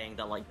we're saying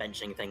that, like,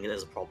 benching thing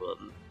is a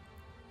problem,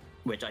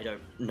 which I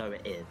don't know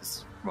it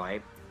is,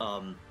 right?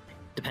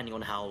 Depending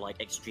on how,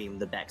 like, extreme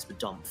the Bex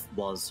dump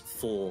was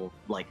for,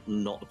 like,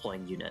 not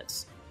deploying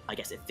units, I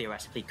guess it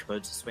theoretically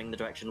could swing the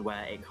direction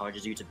where it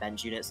encourages you to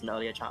bench units in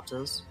earlier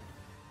chapters.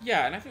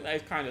 Yeah, and I think that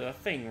is kind of the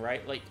thing,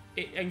 right? Like,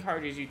 it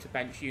encourages you to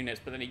bench units,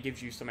 but then it gives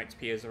you some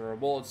XP as a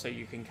reward so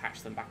you can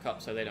catch them back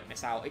up so they don't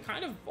miss out. It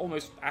kind of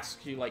almost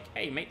asks you, like,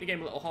 hey, make the game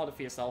a little harder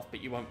for yourself,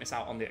 but you won't miss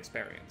out on the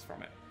experience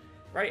from it,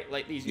 right?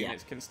 Like, these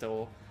units can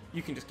still...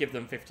 You can just give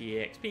them 50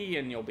 EXP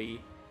and they'll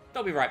be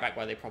right back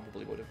where they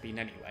probably would have been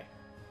anyway.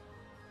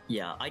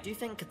 Yeah, I do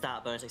think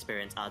that bonus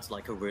experience adds,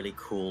 like, a really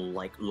cool,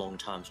 like,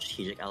 long-term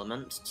strategic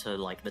element to,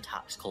 like, the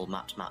tactical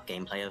map-to-map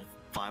gameplay of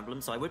Fire Emblem,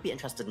 so I would be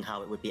interested in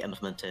how it would be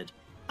implemented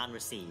and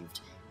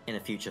received in a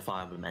future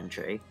Fire Emblem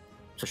entry,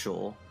 for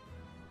sure.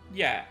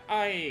 Yeah,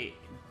 I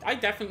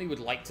definitely would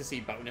like to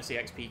see bonus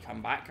EXP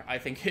come back. I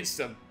think it's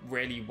a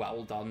really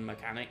well done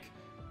mechanic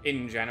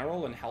in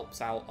general and helps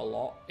out a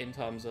lot in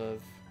terms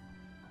of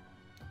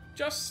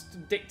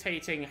just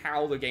dictating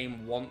how the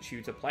game wants you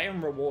to play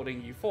and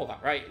rewarding you for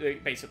that, right?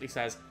 It basically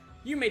says,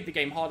 you made the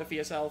game harder for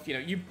yourself, you know,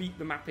 you beat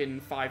the map in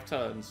 5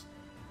 turns.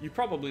 You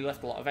probably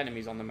left a lot of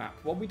enemies on the map.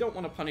 Well, we don't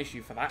want to punish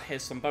you for that.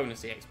 Here's some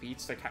bonus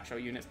EXP to catch our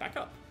units back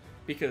up.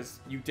 Because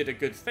you did a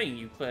good thing.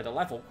 You cleared a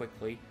level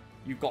quickly.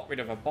 You got rid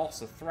of a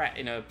boss, a threat,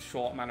 in a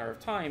short manner of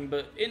time.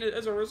 But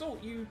as a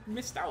result, you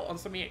missed out on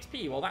some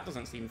EXP. Well, that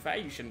doesn't seem fair.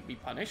 You shouldn't be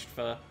punished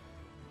for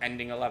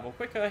ending a level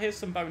quicker. Here's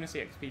some bonus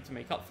EXP to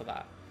make up for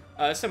that.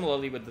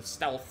 Similarly with the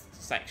stealth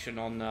section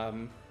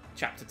on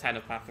Chapter 10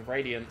 of Path of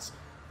Radiance,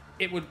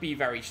 it would be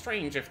very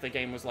strange if the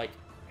game was like,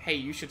 hey,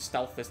 you should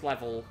stealth this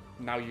level,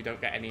 now you don't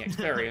get any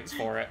experience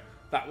for it.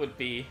 That would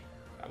be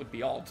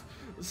odd.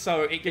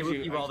 So it gives you... It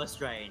would be rather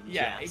strange,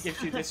 yeah, yes. It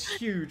gives you this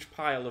huge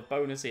pile of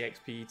bonus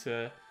EXP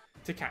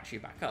to catch you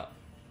back up.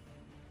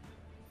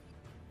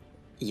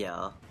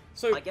 Yeah.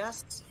 So I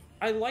guess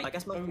my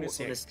thoughts bonus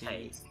on this EXP.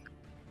 case.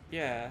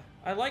 Yeah,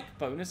 I like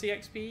bonus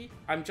EXP.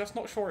 I'm just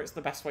not sure it's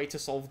the best way to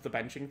solve the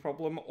benching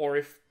problem,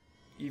 or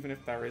even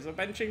if there is a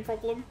benching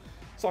problem.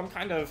 So I'm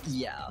kind of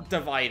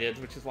divided,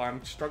 which is why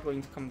I'm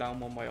struggling to come down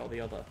one way or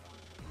the other.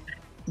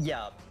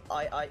 Yeah,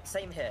 I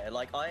same here.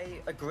 Like, I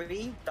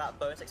agree that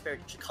bonus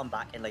experience should come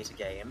back in later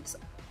games.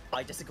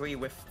 I disagree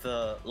with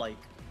the, like,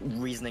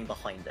 reasoning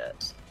behind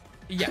it.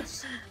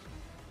 Yes.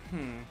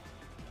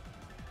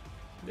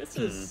 This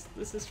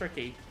is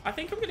tricky. I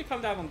think I'm going to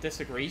come down on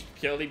disagree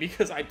purely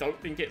because I don't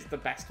think it's the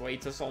best way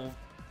to solve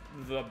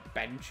the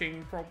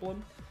benching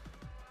problem.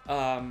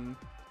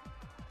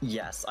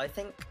 Yes, I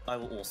think I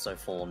will also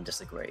fall on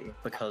disagree,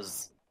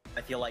 because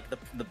I feel like the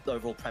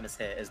overall premise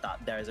here is that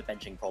there is a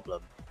benching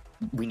problem.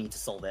 We need to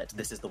solve it.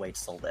 This is the way to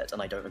solve it,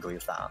 and I don't agree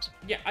with that.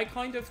 Yeah, I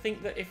kind of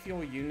think that if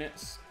your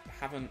units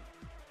haven't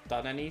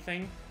done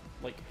anything,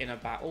 like, in a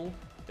battle,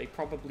 they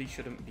probably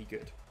shouldn't be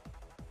good.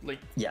 Like,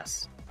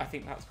 yes. I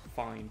think that's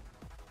fine.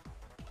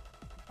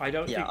 I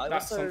don't think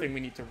that's something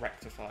we need to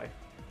rectify.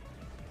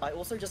 I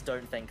also just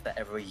don't think that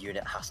every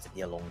unit has to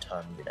be a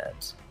long-term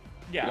unit.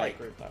 Yeah, I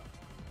agree with that.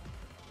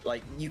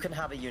 Like, you can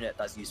have a unit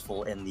that's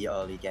useful in the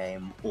early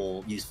game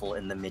or useful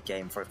in the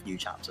mid-game for a few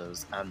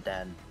chapters, and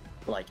then,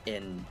 like,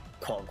 in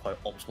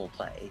quote-unquote optimal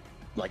play,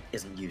 like,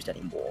 isn't used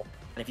anymore.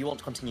 And if you want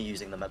to continue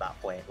using them at that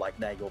point, like,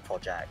 they're your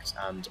project,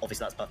 and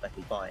obviously that's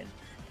perfectly fine.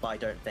 But I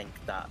don't think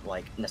that,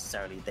 like,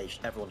 necessarily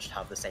everyone should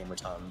have the same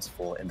returns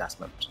for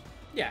investment.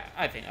 Yeah,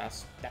 I think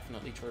that's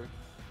definitely true.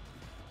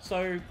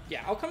 So,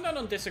 yeah, I'll come down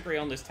on disagree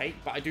on this take,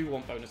 but I do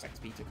want bonus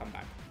XP to come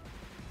back.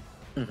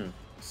 Mm-hmm.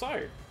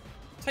 So,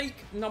 Take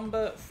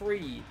number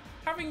 3.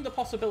 Having the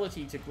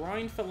possibility to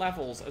grind for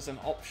levels as an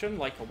option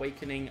like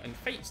Awakening and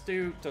Fates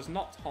do does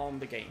not harm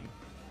the game.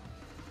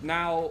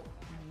 Now,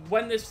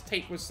 when this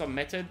take was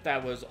submitted,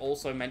 there was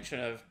also mention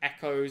of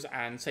Echoes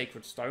and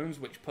Sacred Stones,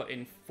 which put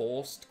in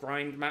forced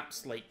grind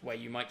maps, like where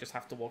you might just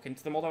have to walk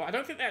into them. Although I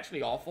don't think they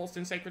actually are forced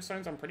in Sacred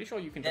Stones. I'm pretty sure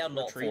you can just retreat.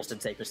 They are not forced in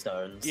Sacred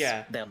Stones.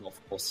 Yeah. They are not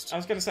forced. I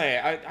was going to say,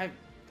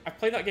 I've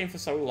played that game for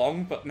so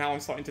long, but now I'm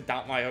starting to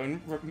doubt my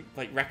own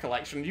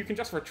recollection. You can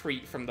just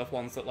retreat from the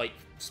ones that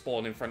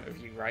spawn in front of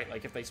you, right?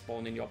 Like if they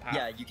spawn in your path.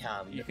 Yeah, you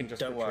can. You can just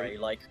don't retreat.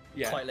 worry.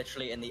 Quite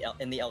literally in the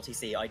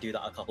LTC, I do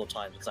that a couple of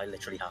times because I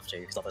literally have to,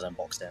 because otherwise I'm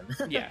boxed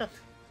in. Yeah.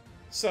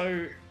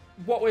 So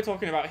what we're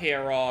talking about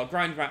here are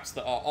grind maps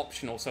that are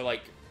optional. So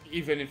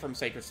even from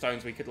Sacred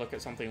Stones, we could look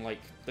at something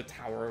like the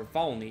Tower of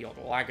Volney, or the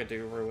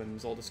Lagadu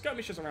Ruins, or the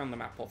skirmishes around the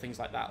map, or things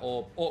like that,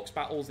 or Orcs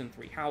battles in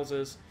 3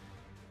 houses.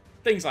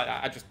 Things like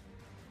that.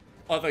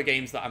 Other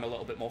games that I'm a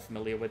little bit more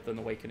familiar with than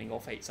Awakening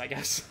or Fates, I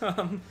guess.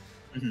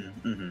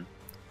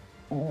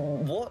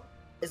 What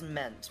is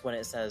meant when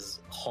it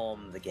says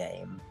harm the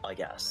game, I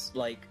guess?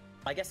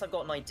 I guess I've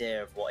got an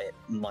idea of what it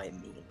might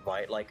mean,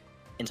 right?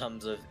 In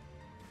terms of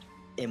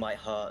it might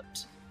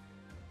hurt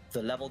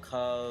the level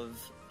curve,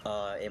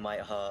 it might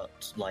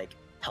hurt,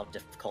 how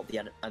difficult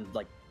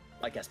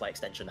I guess by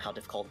extension, how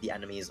difficult the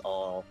enemies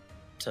are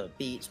to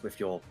beat with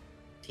your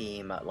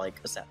team at,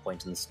 a set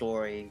point in the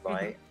story,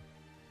 right?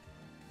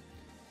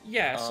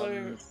 Yeah,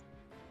 so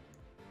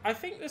I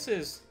think this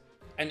is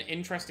an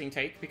interesting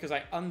take because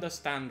I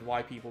understand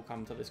why people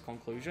come to this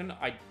conclusion.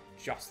 I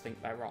just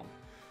think they're wrong.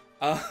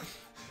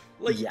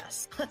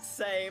 Yes,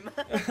 same.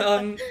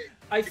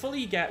 I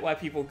fully get where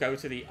people go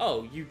to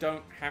you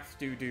don't have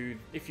to do,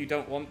 if you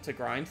don't want to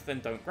grind, then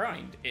don't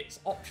grind. It's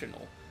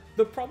optional.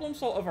 The problem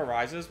sort of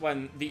arises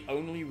when the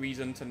only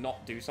reason to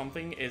not do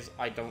something is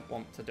I don't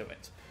want to do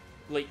it.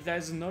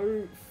 There's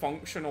no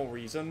functional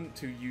reason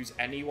to use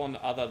anyone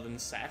other than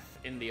Seth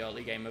in the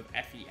early game of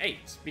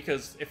FE8,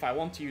 because if I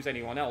want to use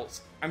anyone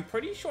else, I'm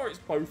pretty sure it's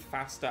both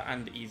faster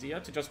and easier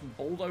to just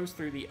bulldoze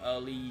through the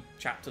early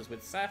chapters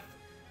with Seth,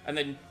 and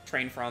then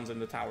train Franz in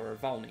the Tower of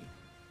Volney.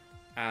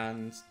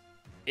 And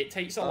it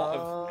takes a lot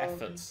of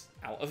efforts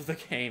out of the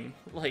game,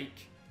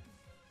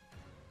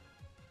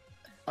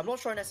 I'm not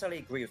sure I necessarily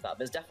agree with that,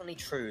 but it's definitely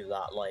true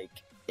that,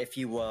 if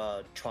you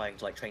were trying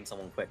to, train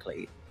someone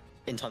quickly,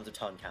 in terms of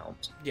turn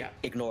count,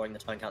 ignoring the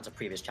turn counts of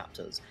previous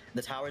chapters,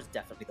 the tower is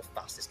definitely the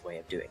fastest way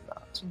of doing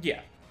that.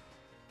 Yeah.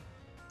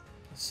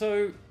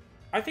 So,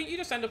 I think you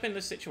just end up in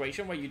this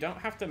situation where you don't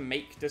have to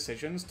make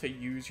decisions to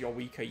use your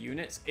weaker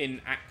units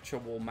in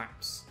actual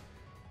maps,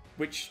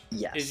 which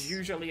is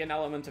usually an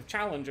element of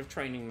challenge of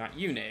training that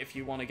unit. If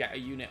you want to get a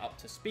unit up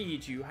to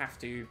speed, you have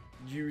to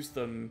use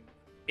them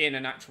in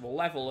an actual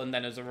level, and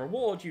then as a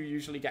reward you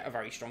usually get a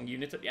very strong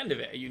unit at the end of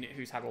it, a unit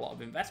who's had a lot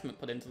of investment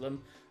put into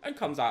them and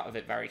comes out of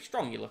it very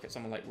strong. You look at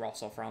someone like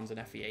Ross or Franz in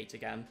FE8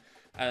 again,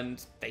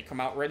 and they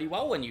come out really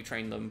well when you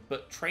train them,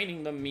 but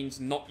training them means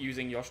not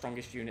using your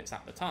strongest units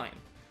at the time.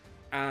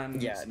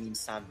 And yeah, it means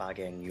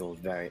sandbagging your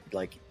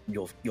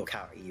your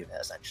carry unit,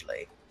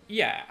 essentially.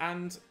 Yeah,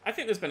 and I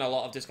think there's been a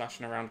lot of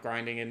discussion around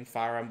grinding in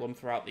Fire Emblem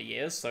throughout the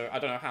years, so I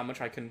don't know how much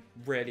I can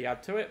really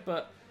add to it,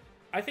 but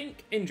I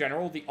think, in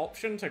general, the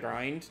option to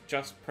grind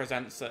just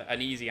presents an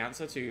easy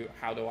answer to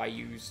how do I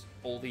use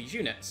all these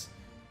units.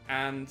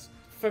 And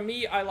for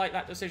me, I like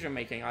that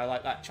decision-making. I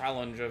like that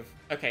challenge of,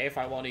 okay, if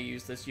I want to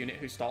use this unit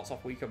who starts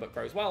off weaker but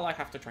grows well, I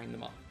have to train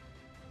them up.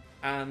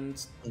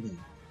 And I'm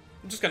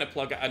just going to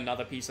plug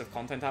another piece of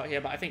content out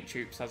here, but I think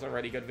Choops has a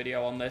really good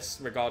video on this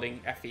regarding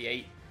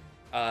FE8,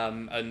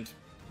 and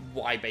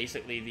why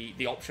basically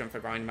the option for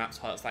grind maps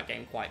hurts that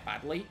game quite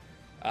badly.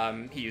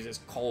 He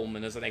uses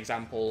Coleman as an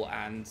example,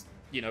 and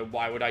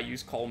why would I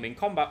use Colm in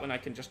combat when I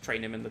can just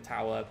train him in the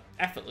tower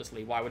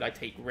effortlessly? Why would I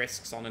take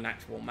risks on an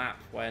actual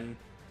map when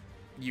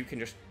you can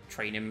just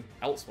train him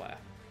elsewhere?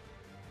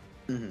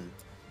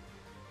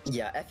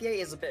 Yeah,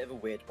 FE8 is a bit of a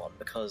weird one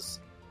because,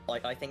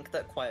 I think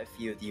that quite a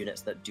few of the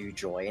units that do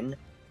join,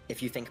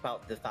 if you think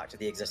about the fact of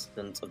the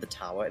existence of the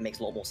tower, it makes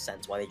a lot more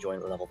sense why they join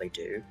at the level they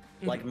do.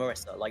 Like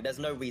Marissa, there's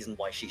no reason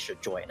why she should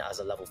join as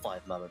a level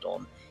 5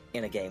 Myrmidon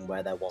in a game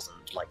where there wasn't,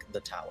 the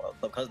tower.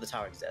 But because the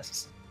tower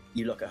exists,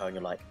 you look at her and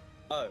you're like,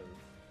 oh,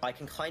 I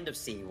can kind of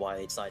see why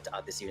they decided to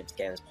add this unit to the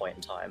game at this point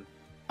in time.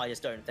 I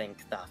just don't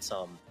think that,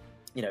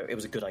 it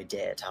was a good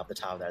idea to have the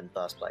tower there in the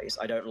first place.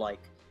 I don't like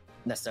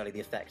necessarily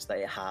the effects that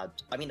it had.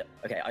 I mean,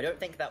 okay, I don't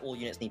think that all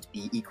units need to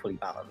be equally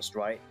balanced,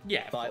 right?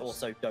 Yeah, but I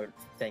also don't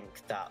think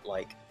that,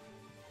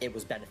 it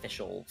was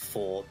beneficial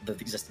for the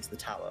existence of the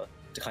tower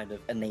to kind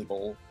of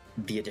enable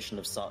the addition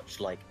of such,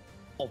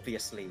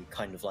 obviously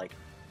kind of,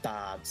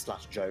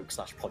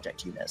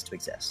 bad/joke/project units to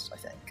exist, I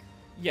think.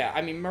 Yeah,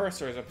 I mean,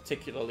 Marissa is a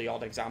particularly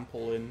odd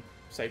example in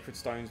Sacred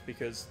Stones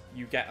because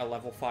you get a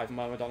level 5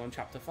 Myrmidon on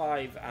Chapter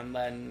 5, and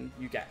then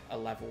you get a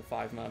level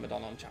 5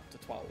 Myrmidon on Chapter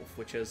 12,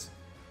 which is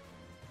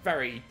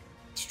very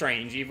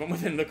strange, even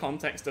within the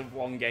context of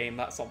one game.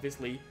 That's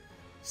obviously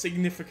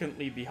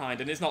significantly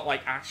behind, and it's not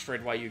like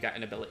Astrid where you get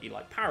an ability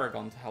like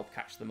Paragon to help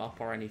catch them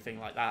up or anything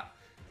like that.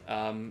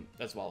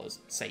 as well as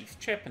safe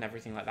chip and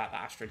everything like that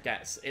Astrid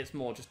gets. It's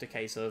more just a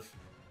case of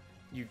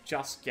you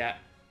just get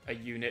a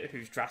unit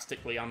who's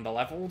drastically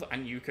underleveled,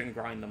 and you can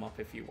grind them up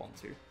if you want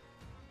to.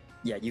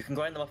 Yeah, you can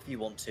grind them up if you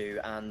want to,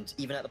 and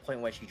even at the point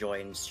where she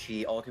joins,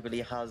 she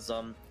arguably has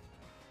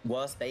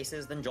worse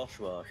bases than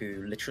Joshua,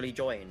 who literally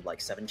joined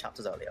like 7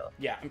 chapters earlier.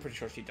 Yeah, I'm pretty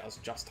sure she does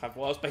just have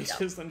worse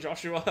bases than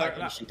Joshua. I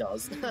think she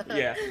does.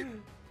 Yeah,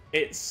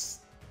 it's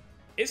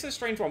a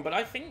strange one, but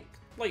I think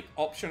like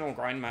optional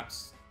grind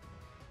maps,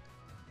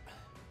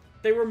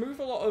 they remove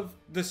a lot of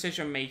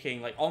decision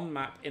making, like on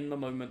map in the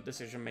moment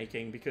decision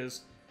making,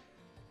 because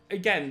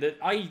again,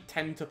 I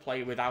tend to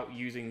play without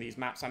using these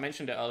maps. I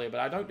mentioned it earlier, but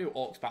I don't do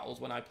orcs battles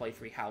when I play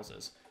 3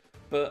 houses.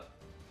 But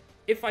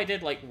if I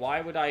did, like, why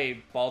would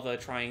I bother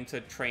trying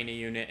to train a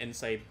unit in,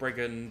 say,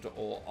 Brigand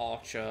or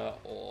Archer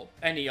or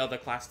any other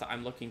class that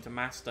I'm looking to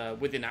master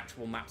within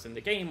actual maps in the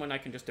game when I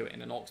can just do it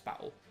in an orcs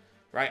battle,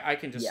 right? I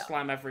can just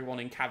slam everyone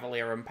in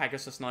Cavalier and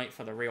Pegasus Knight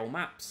for the real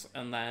maps,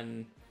 and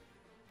then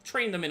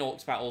train them in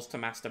orcs battles to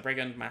master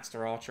Brigand,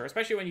 master Archer,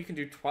 especially when you can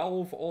do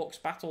 12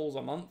 orcs battles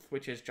a month,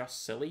 which is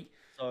just silly.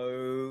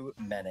 So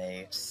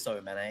many.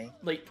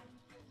 Like,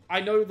 I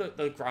know that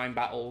the grind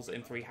battles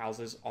in 3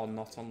 houses are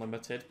not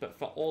unlimited, but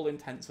for all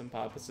intents and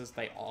purposes,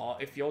 they are.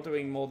 If you're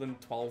doing more than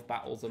 12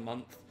 battles a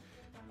month,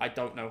 I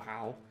don't know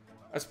how.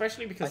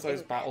 Especially because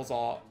those battles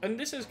are... And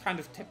this is kind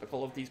of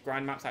typical of these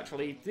grind maps,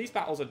 actually. These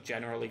battles are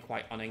generally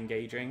quite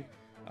unengaging.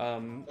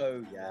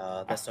 Oh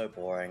yeah, they're so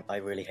boring. I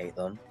really hate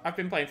them. I've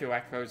been playing through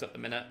Echoes at the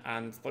minute,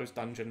 and those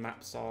dungeon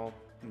maps are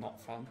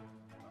not fun.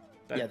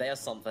 Yeah, they are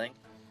something.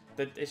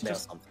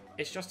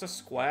 It's just a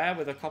square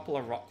with a couple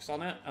of rocks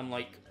on it, and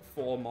like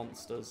 4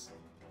 monsters,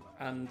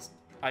 and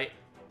I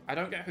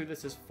don't get who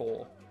this is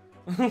for.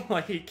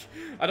 Like,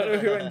 I don't know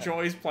who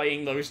enjoys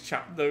playing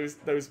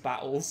those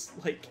battles.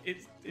 Like,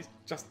 it's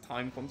just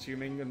time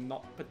consuming and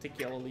not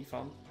particularly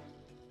fun.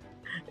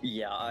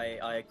 Yeah,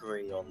 I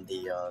agree on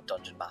the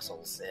dungeon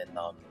battles in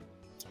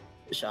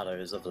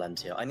Shadows of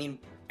Valentia. I mean,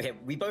 okay,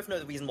 we both know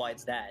the reason why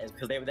it's there is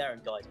because they were there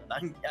in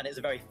Gaiden, and it's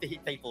a very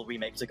faithful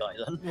remake to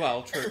Gaiden.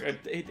 Well, true,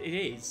 it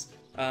is.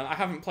 I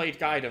haven't played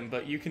Gaiden,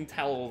 but you can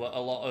tell that a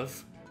lot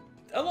of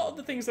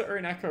the things that are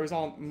in Echoes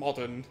aren't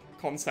modern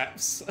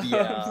concepts.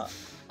 Yeah,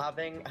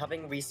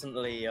 having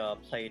recently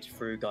played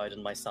through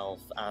Gaiden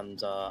myself,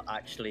 and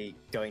actually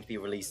going to be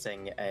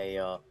releasing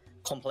a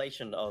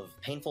compilation of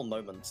painful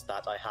moments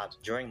that I had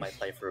during my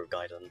playthrough of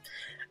Gaiden,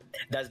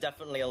 there's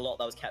definitely a lot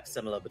that was kept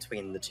similar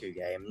between the 2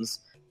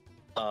 games.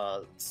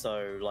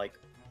 So, like,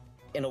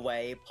 in a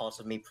way, part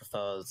of me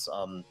prefers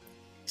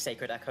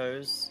Sacred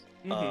Echoes,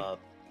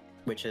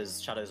 which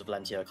is Shadows of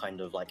Valentia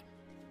kind of like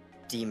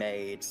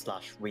demade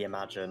 /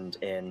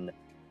 reimagined in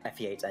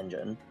FE8's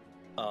engine,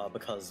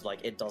 because like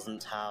it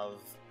doesn't have...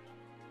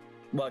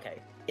 Well, okay,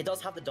 it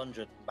does have the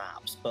dungeon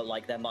maps, but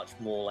like they're much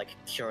more like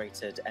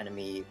curated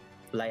enemy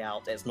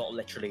layout. It's not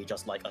literally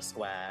just like a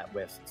square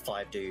with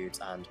 5 dudes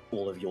and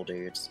all of your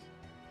dudes.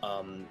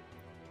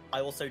 I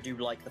also do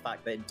like the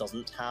fact that it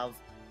doesn't have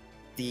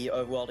the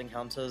overworld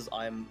encounters.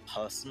 I'm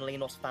personally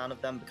not a fan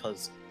of them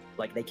because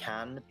like they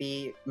can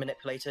be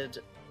manipulated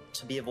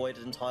to be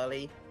avoided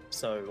entirely.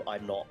 So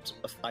I'm not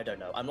a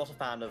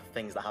fan of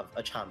things that have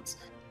a chance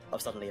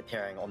of suddenly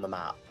appearing on the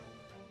map,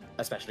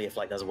 especially if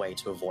like there's a way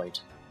to avoid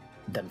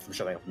them from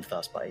showing up in the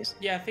first place.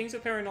 Yeah, things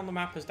appearing on the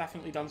map has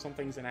definitely done some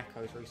things in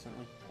Echoes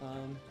recently.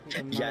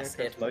 Yes,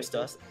 it most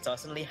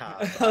certainly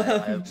has. I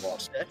have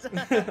watched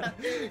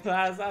it.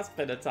 That's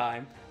been a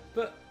time.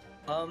 But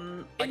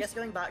I guess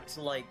going back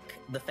to like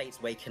the Fate's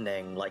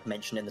Awakening, like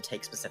mentioned in the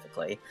take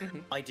specifically,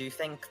 I do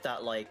think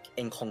that like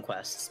in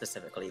Conquest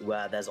specifically,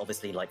 where there's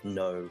obviously like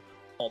no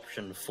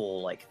option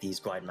for like these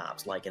grind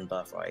maps, like in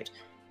Birthright,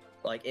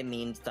 like it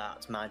means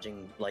that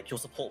managing like your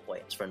support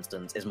points, for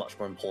instance, is much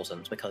more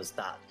important because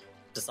that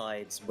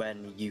decides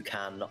when you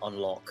can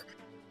unlock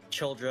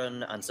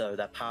children, and so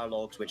they're power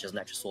logs, which is an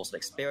extra source of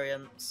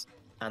experience,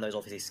 and those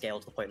obviously scale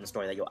to the point in the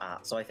story that you're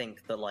at. So I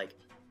think that like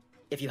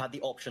if you had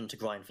the option to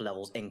grind for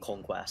levels in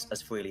Conquest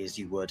as freely as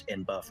you would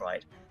in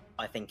Birthright,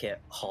 I think it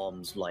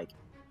harms like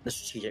the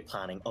strategic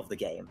planning of the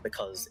game,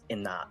 because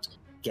in that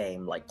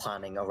game, like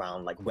planning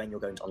around like when you're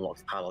going to unlock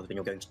the power logs, when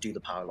you're going to do the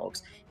power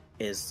logs,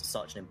 is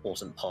such an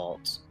important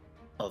part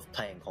of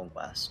playing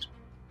Conquest.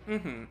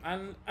 And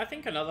I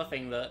think another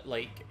thing that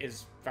like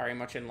is very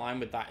much in line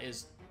with that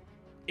is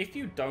if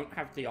you don't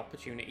have the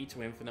opportunity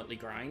to infinitely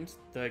grind,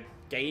 the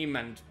game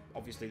and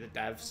obviously the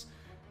devs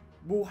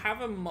will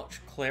have a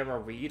much clearer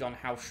read on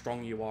how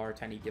strong you are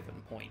at any given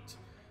point.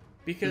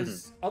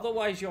 Because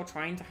otherwise you're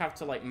trying to have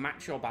to like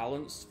match your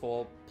balance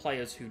for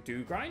players who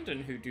do grind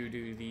and who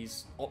do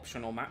these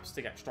optional maps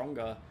to get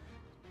stronger,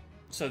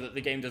 so that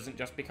the game doesn't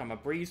just become a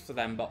breeze for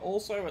them, but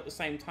also at the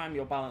same time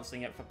you're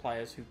balancing it for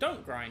players who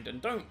don't grind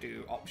and don't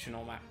do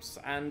optional maps,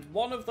 and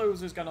one of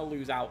those is going to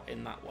lose out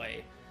in that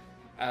way.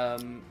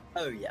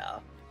 Oh yeah.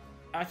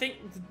 I think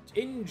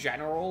in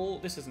general,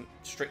 this isn't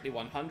strictly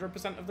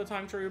 100% of the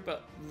time true,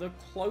 but the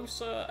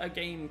closer a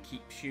game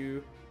keeps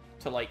you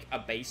to like a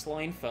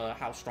baseline for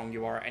how strong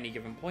you are at any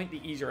given point,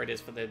 the easier it is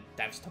for the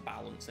devs to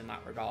balance in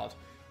that regard.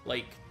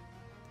 Like,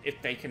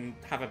 if they can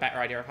have a better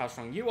idea of how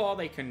strong you are,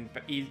 they can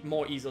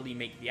more easily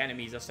make the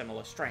enemies a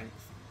similar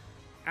strength.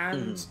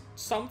 And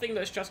something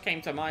that's just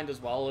came to mind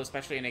as well,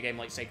 especially in a game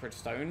like Sacred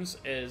Stones,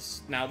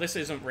 is, now this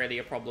isn't really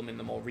a problem in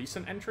the more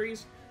recent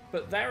entries,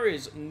 but there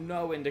is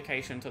no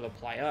indication to the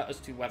player as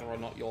to whether or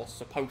not you're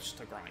supposed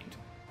to grind.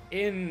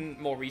 In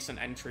more recent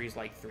entries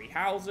like Three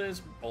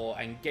Houses or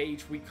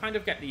Engage, we kind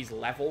of get these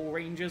level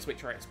ranges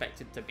which are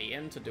expected to be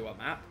in to do a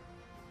map.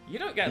 You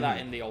don't get that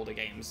in the older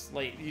games.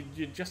 Like,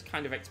 you're just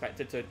kind of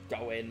expected to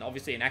go in.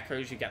 Obviously, in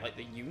Echoes, you get, like,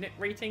 the unit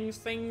ratings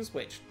things,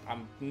 which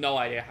I'm no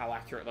idea how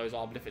accurate those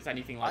are, but if it's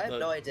anything like I have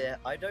no idea.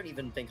 I don't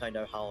even think I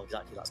know how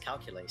exactly that's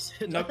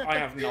calculated. No, I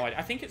have no idea.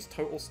 I think it's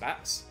total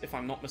stats, if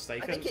I'm not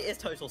mistaken. I think it is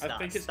total stats. I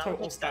think it's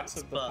total stats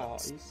of the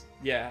parties.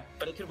 Yeah.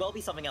 But it could well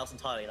be something else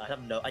entirely, and I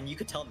have no... And you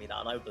could tell me that,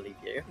 and I would believe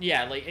you.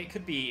 Yeah, like, it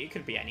could be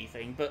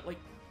anything, but, like,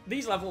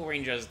 these level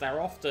ranges, they're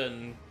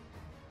often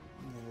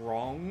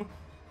wrong.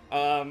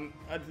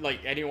 Like,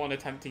 anyone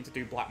attempting to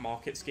do black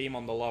market scheme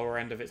on the lower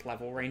end of its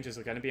level ranges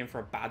are going to be in for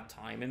a bad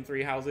time in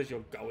Three Houses.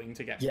 You're going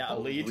to get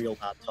bullied. A real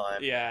bad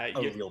time. Yeah.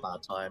 A real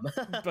bad time.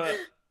 But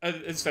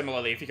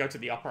similarly, if you go to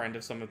the upper end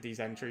of some of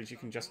these entries, you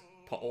can just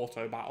put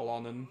auto battle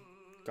on and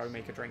go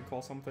make a drink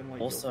or something.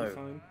 Like, also, you'll be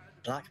fine.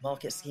 Black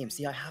market scheme.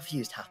 See, I have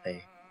used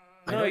Happy.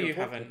 No, you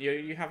haven't.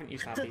 You haven't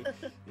used Happy.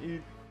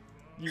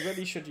 You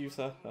really should use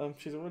her.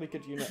 She's a really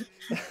good unit.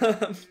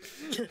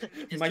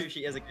 It's true,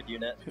 she is a good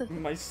unit.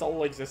 My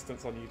sole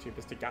existence on YouTube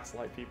is to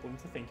gaslight people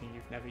into thinking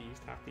you've never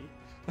used Happy.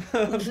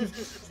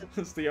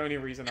 That's the only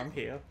reason I'm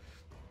here.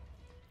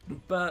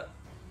 But,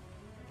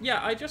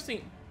 yeah, I just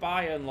think,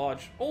 by and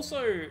large...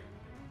 Also,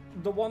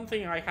 the one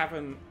thing I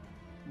haven't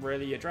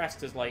really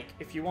addressed is, like,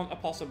 if you want a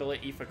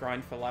possibility for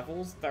grind for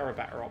levels, there are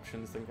better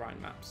options than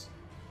grind maps.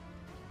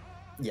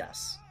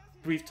 Yes.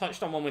 We've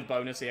touched on one with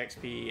bonus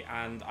EXP,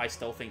 and I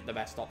still think the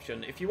best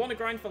option. If you want to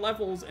grind for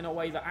levels in a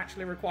way that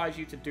actually requires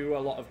you to do a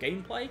lot of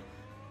gameplay,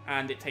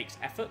 and it takes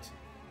effort,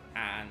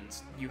 and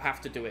you have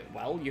to do it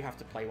well, you have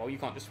to play well, you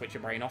can't just switch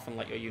your brain off and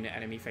let your unit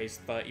enemy face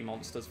 30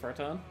 monsters for a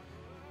turn,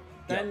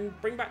 then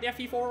bring back the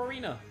FE4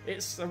 Arena.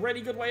 It's a really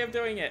good way of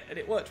doing it, and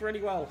it works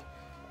really well.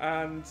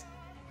 And,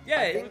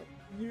 yeah,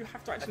 you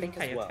have to actually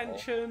pay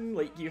attention,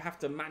 like, you have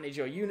to manage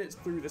your units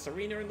through this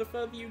arena, and the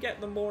further you get,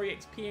 the more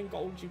EXP and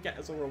gold you get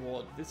as a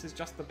reward. This is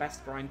just the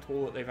best grind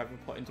tool that they've ever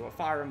put into a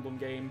Fire Emblem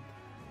game.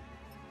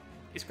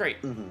 It's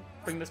great.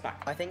 Bring this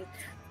back. I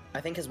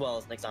think as well,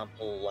 as an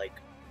example, like,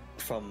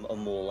 from a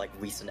more, like,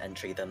 recent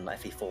entry than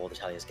FE4 or the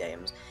Talia's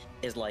games,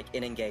 is, like,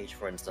 in Engage,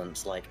 for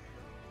instance, like,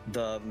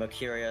 the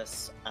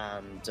Mercurius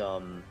and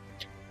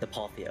the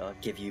Parthia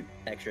give you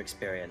extra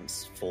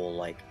experience for,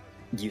 like,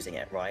 using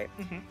it, right?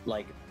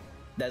 Like,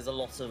 there's a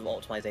lot of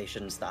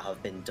optimizations that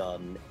have been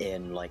done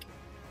in, like,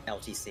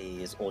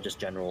 LTCs or just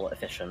general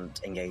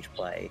efficient Engage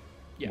play,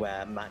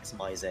 where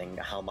maximizing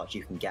how much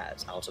you can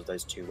get out of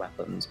those two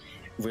weapons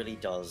really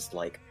does,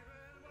 like,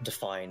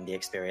 define the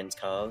experience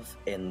curve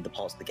in the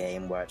parts of the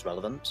game where it's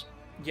relevant.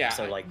 Yeah,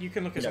 so, like, you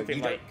can look at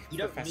something like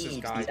Professor's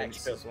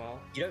Guidance as well.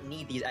 You don't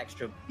need these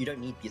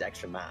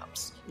extra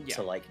maps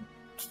to, like,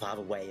 have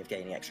a way of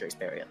gaining extra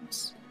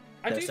experience.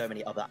 There's so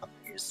many other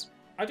avenues.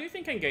 I do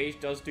think Engage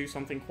does do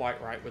something quite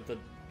right with the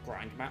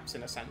grind maps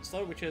in a sense,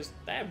 though, which is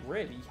they're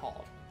really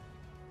hard.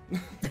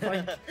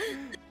 Like,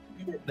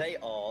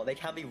 they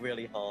can be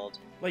really hard.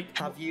 Like,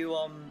 have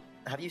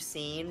you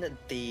seen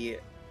the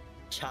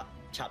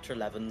Chapter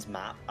 11's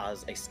map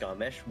as a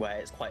skirmish, where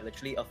it's quite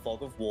literally a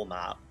fog of war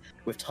map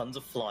with tons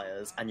of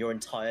flyers, and your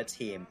entire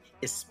team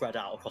is spread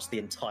out across the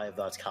entire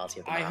verticality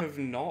of the map? I have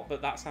not,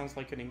 but that sounds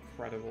like an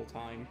incredible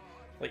time.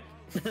 Like,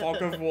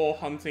 fog of war,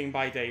 hunting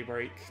by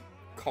daybreak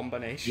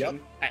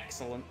combination.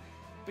 Excellent.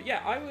 But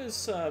yeah, I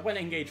was, when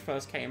Engage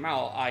first came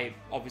out, I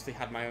obviously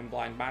had my own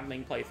blind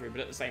maddening playthrough,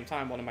 but at the same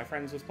time, one of my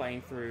friends was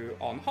playing through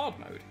on hard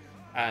mode,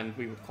 and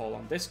we would call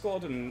on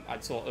Discord, and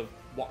I'd sort of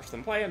watch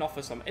them play and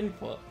offer some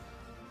input.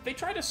 They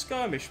tried a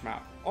skirmish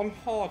map on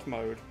hard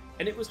mode,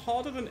 and it was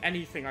harder than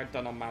anything I'd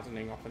done on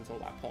maddening up until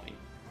that point.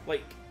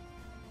 Like,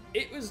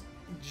 it was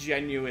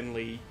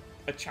genuinely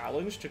a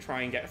challenge to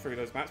try and get through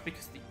those maps,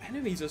 because the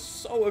enemies are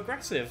so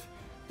aggressive.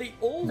 They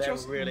all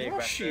just really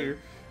rush you,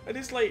 and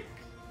it's like,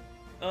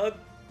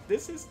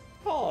 this is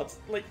hard,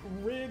 like,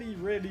 really,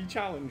 really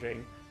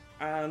challenging,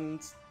 and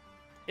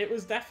it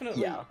was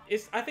definitely,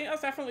 I think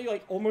that's definitely,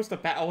 like, almost a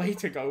better way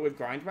to go with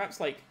grind maps.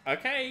 Like,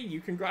 okay,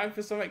 you can grind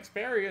for some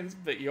experience,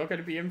 but you're going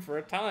to be in for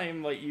a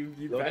time, like, you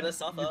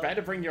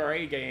better bring your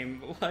A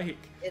game, like...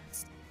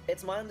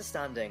 It's my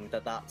understanding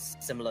that that's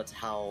similar to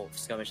how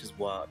skirmishes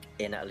work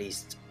in at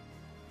least,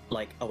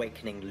 like,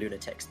 Awakening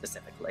Lunatic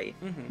specifically,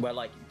 where,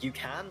 like, you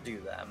can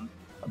do them,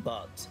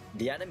 but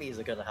the enemies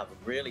are going to have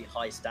really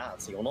high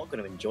stats, so you're not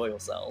going to enjoy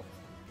yourself.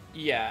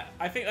 Yeah,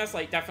 I think that's,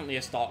 like, definitely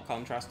a stark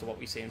contrast to what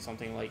we see in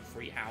something like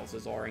Three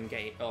Houses or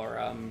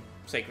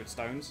Sacred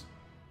Stones,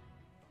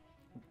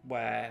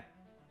 where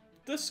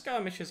the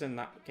skirmishes in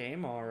that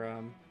game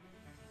are,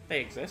 they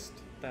exist,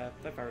 they're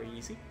very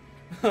easy,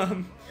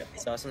 Um, Yeah, they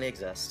certainly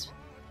exist.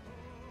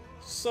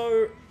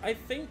 So I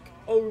think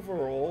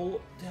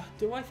overall,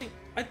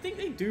 I think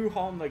they do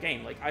harm the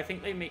game. Like I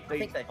think they I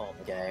think they harm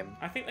the game.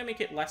 I think they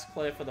make it less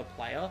clear for the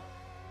player.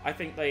 I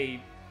think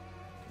they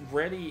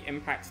really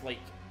impact like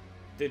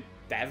the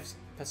dev's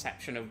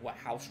perception of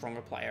how strong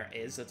a player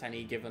is at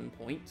any given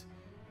point.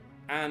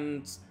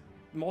 And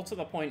more to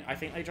the point, I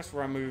think they just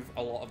remove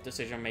a lot of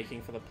decision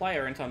making for the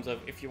player in terms of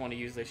if you want to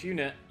use this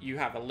unit, you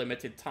have a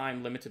limited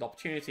time, limited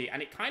opportunity,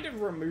 and it kind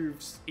of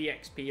removes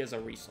EXP as a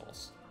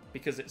resource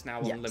because it's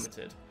now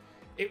unlimited.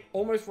 It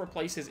almost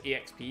replaces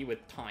EXP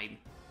with time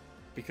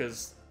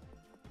because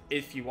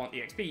if you want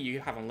EXP, you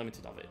have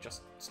unlimited of it.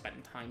 Just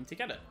spend time to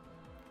get it.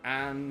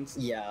 And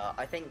yeah,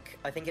 I think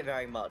it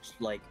very much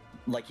like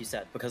you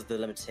said, because the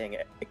limiting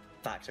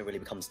factor really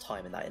becomes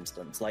time in that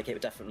instance. Like it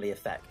definitely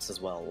affects as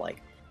well,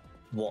 like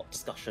what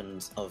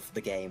discussions of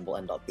the game will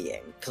end up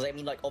being. Because I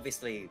mean, like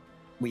obviously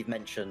we've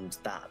mentioned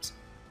that,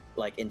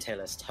 like in tier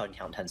list, turn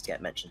count tends to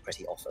get mentioned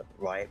pretty often,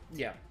 right?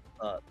 yeah,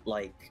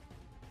 Like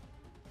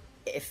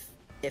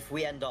if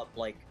we end up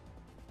like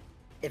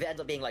if it ends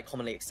up being like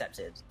commonly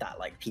accepted that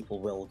like people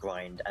will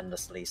grind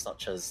endlessly,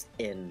 such as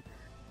in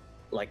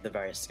like the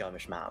various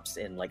skirmish maps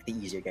in like the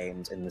easier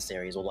games in the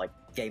series, or like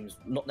games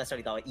not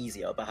necessarily that are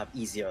easier but have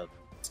easier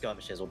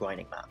skirmishes or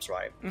grinding maps,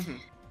 right? mm-hmm.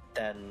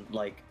 Then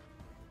like,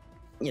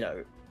 you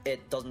know,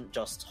 it doesn't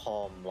just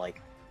harm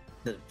like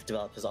the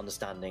developers'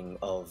 understanding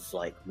of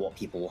like what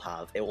people will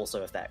have. It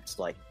also affects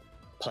like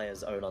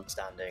players' own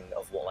understanding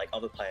of what like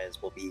other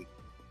players will be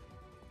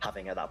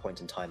having at that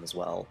point in time as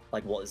well.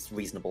 Like what is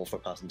reasonable for a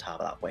person to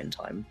have at that point in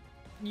time.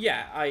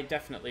 Yeah, I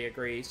definitely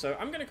agree. So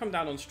I'm going to come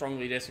down and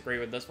strongly disagree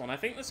with this one. I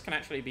think this can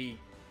actually be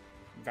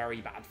very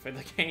bad for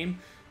the game.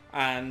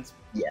 And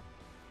yeah,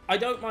 I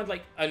don't mind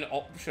like an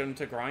option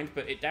to grind,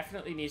 but it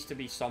definitely needs to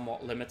be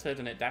somewhat limited,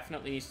 and it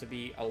definitely needs to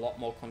be a lot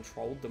more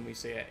controlled than we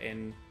see it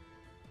in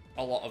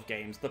a lot of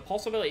games. The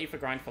possibility for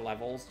grind for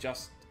levels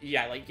just,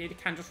 yeah, like it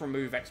can just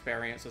remove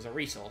experience as a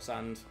resource,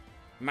 and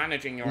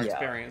managing your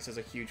experience is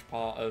a huge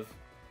part of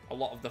a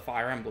lot of the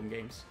Fire Emblem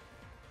games.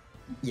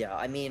 Yeah,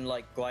 I mean,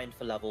 like, grind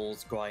for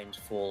levels, grind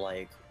for,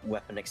 like,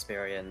 weapon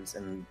experience,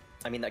 and,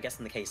 I mean, I guess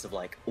in the case of,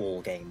 like,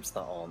 all games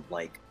that aren't,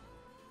 like,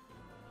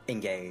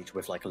 engaged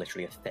with, like,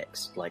 literally a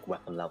fixed, like,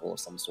 weapon level of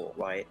some sort,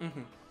 right?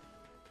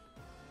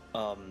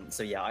 Mm-hmm.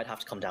 So yeah, I'd have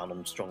to come down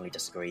and strongly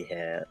disagree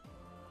here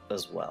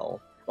as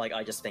well. Like,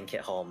 I just think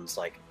it harms,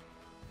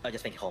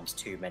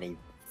 too many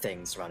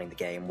things surrounding the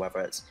game, whether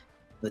it's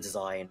the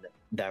design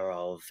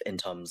thereof in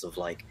terms of,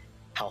 like,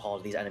 how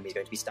hard are these enemies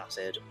going to be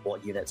statted,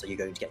 what units are you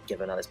going to get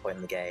given at this point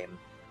in the game,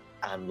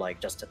 and like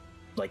just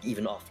like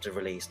even after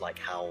release, like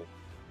how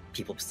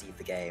people perceive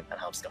the game and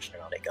how discussion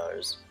around it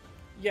goes.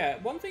 Yeah,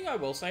 one thing I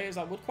will say is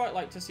I would quite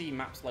like to see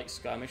maps like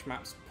skirmish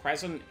maps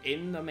present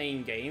in the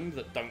main game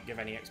that don't give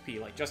any XP.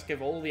 Like, just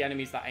give all the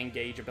enemies that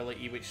engage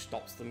ability which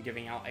stops them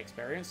giving out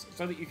experience,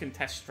 so that you can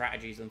test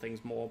strategies and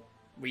things more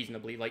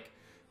reasonably. Like,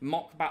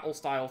 mock battle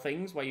style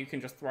things where you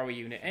can just throw a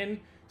unit in,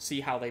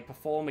 see how they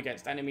perform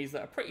against enemies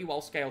that are pretty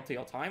well scaled to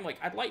your time. Like,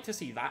 I'd like to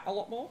see that a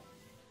lot more,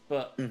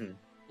 but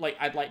like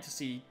I'd like to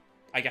see,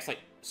 I guess, like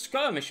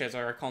skirmishes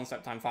are a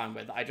concept I'm fine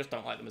with. I just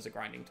don't like them as a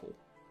grinding tool.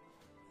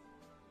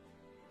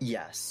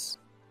 Yes,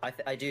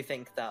 I do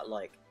think that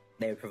like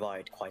they would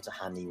provide quite a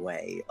handy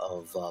way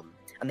of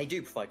and they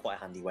do provide quite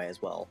a handy way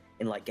as well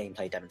in like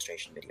gameplay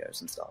demonstration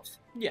videos and stuff.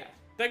 Yeah,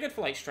 they're good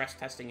for like stress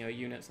testing your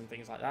units and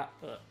things like that,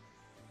 but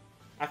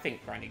I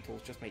think grinding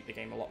tools just make the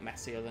game a lot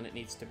messier than it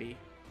needs to be.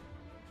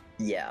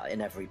 Yeah,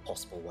 in every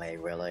possible way,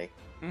 really.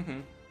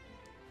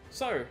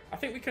 So, I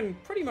think we can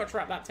pretty much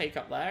wrap that take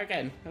up there.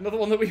 Again, another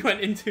one that we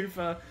went into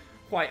for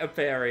quite a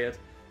period.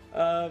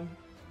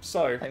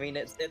 So... I mean,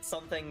 it's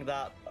something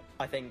that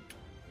I think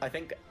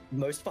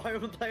most Fire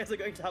Emblem players are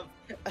going to have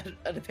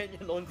an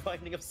opinion on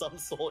grinding of some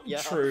sort,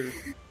 yeah.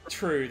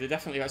 True, they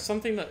definitely are.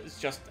 Something that is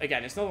just,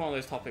 again, it's not one of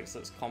those topics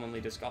that's commonly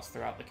discussed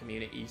throughout the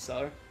community,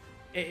 so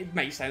it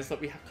makes sense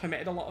that we have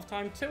committed a lot of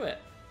time to it.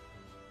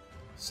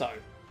 So...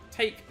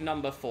 Take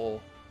number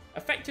 4.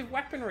 Effective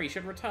weaponry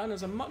should return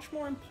as a much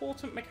more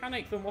important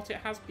mechanic than what it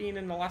has been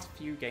in the last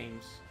few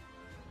games.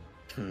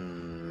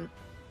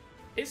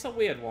 It's a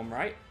weird one,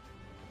 right?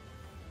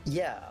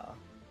 Yeah.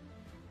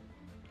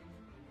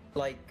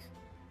 Like...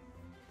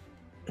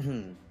 I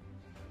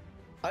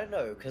don't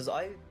know, because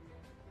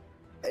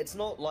it's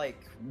not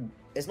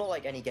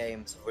like any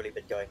games have really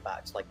been going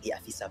back to, like, the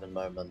FE7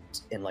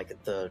 moment in,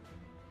 like, the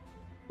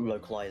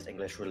localized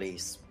English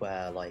release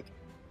where, like,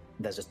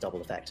 there's just double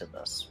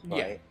effectiveness, right?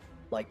 Yeah.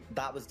 Like,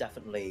 that was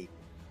definitely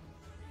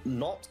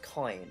not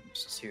kind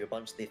to a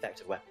bunch of the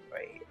effective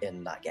weaponry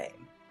in that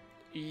game.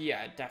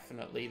 Yeah,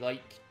 definitely.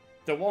 Like,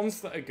 the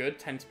ones that are good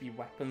tend to be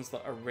weapons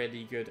that are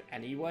really good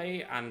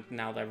anyway, and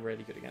now they're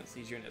really good against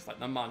these units, like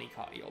the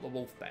Manikati or the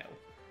Wolf Bale,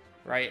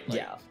 right? Like,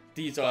 yeah.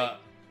 These are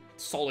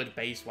solid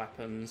base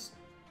weapons.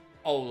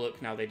 Oh,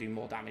 look, now they do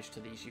more damage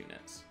to these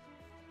units.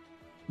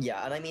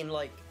 Yeah, and I mean,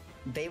 like,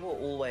 they were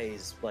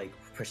always, like,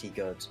 pretty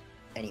good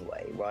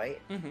anyway,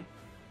 right?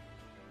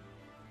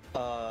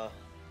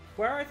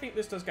 where I think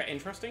this does get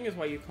interesting is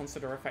where you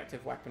consider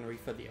effective weaponry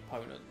for the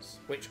opponents,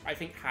 which I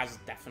think has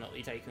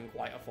definitely taken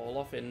quite a fall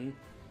off in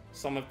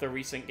some of the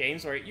recent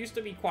games where it used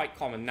to be quite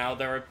common. Now,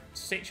 there are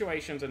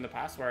situations in the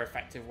past where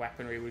effective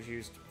weaponry was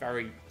used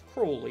very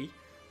cruelly,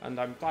 and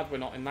I'm glad we're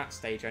not in that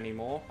stage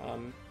anymore.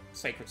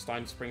 Sacred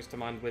Stone springs to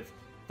mind with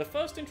the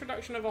first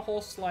introduction of a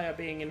Horse Slayer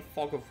being in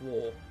Fog of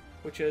War,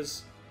 which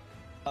is...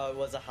 Oh, it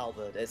was a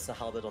halberd. It's the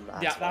halberd on the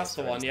axe. Yeah, that's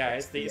the one, yeah.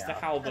 It's the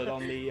halberd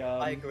on the...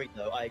 I agree,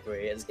 though. I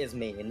agree. It's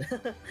mean.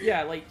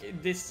 Yeah,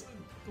 like, this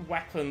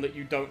weapon that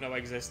you don't know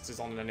exists is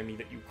on an enemy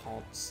that you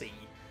can't see.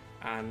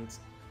 And...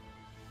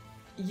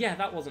 yeah,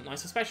 that wasn't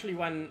nice, especially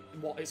when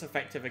what it's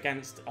effective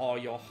against are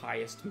your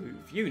highest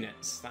move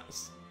units.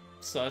 That's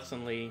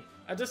certainly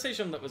a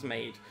decision that was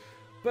made.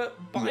 But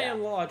by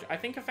and large, I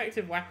think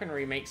effective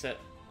weaponry makes it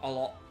a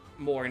lot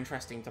more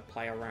interesting to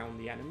play around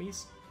the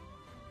enemies.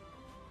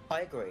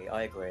 I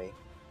agree.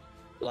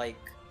 Like,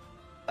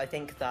 I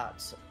think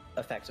that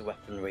effective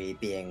weaponry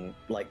being,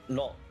 like,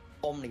 not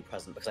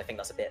omnipresent, because I think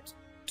that's a bit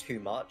too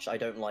much. I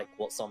don't like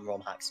what some ROM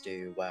hacks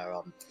do, where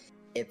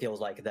it feels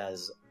like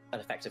there's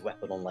an effective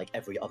weapon on, like,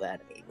 every other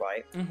enemy,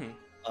 right?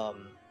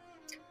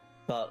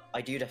 But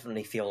I do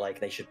definitely feel like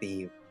they should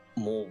be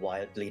more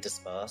widely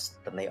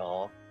dispersed than they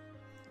are.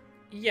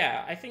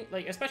 Yeah, I think,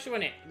 like, especially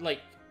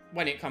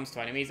when it comes to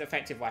enemies,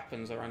 effective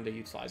weapons are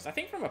underutilized. I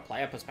think from a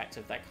player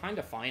perspective, they're kind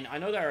of fine. I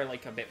know they're,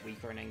 like, a bit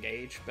weaker in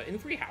Engage, but in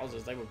Three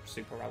Houses, they were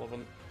super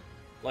relevant.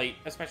 Like,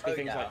 especially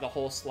things like the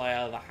Horse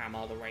Slayer, the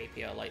Hammer, the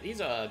Rapier. Like, these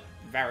are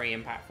very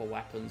impactful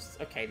weapons.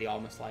 Okay, the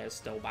Armor Slayer's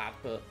still bad,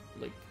 but,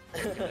 like,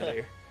 what are you gonna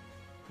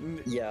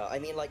do? Yeah, I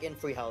mean, like, in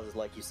Three Houses,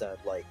 like you said,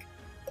 like,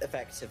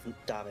 effective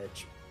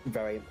damage,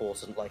 very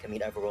important. Like, I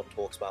mean, everyone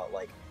talks about,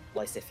 like,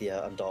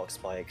 Lysithia and Dark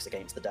Spikes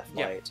against the Death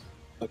Knight,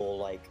 or,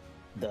 like,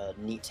 the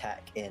neat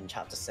tech in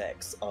Chapter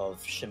 6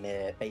 of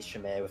Shamir, base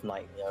Shamir with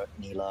Night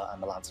Neela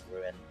and the Lance of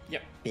Ruin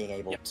being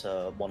able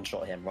to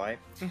one-shot him, right?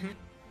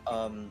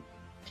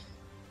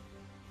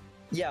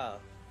 Yeah,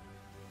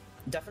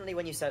 definitely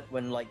when you said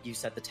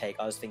the take,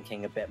 I was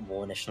thinking a bit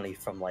more initially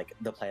from, like,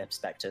 the player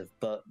perspective,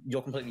 but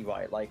you're completely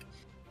right. Like,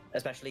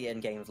 especially in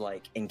games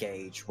like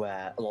Engage,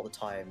 where a lot of the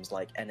times,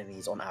 like,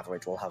 enemies on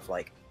average will have,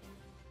 like,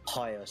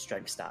 higher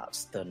strength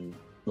stats than,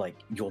 like,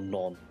 your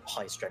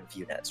non-high strength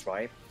units,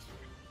 right?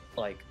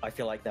 Like, I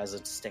feel like there's a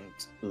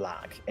distinct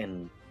lag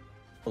in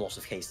a lot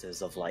of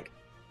cases of, like,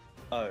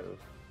 oh,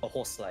 a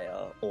Horse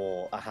Slayer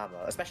or a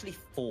Hammer, especially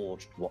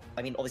forged.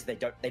 I mean, obviously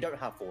they don't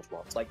have forged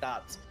ones. Like,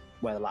 that's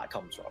where the lag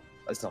comes from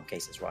in some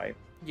cases, right?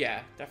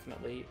 Yeah,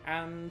 definitely.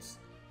 And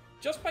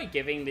just by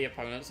giving the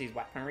opponents these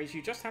weaponries,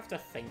 you just have to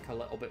think a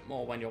little bit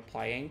more when you're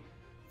playing.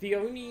 The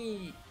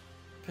only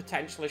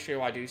potential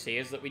issue I do see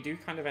is that we do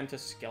kind of enter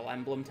skill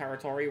emblem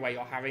territory where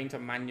you're having to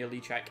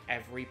manually check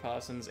every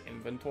person's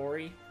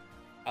inventory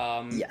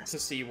to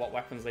see what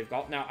weapons they've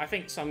got. Now, I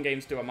think some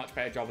games do a much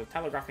better job of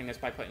telegraphing this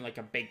by putting, like,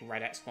 a big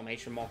red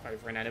exclamation mark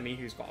over an enemy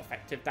who's got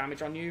effective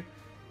damage on you.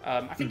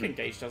 I think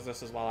Engage does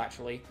this as well,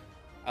 actually.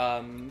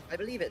 I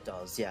believe it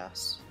does,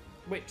 yes.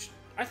 Which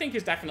I think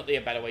is definitely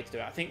a better way to do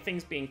it. I think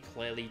things being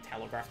clearly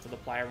telegraphed to the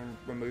player and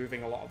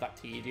removing a lot of that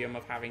tedium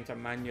of having to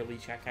manually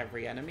check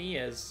every enemy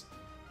is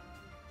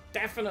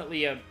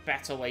definitely a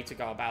better way to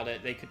go about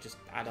it. They could just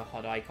add a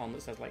HUD icon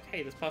that says, like,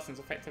 hey, this person's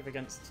effective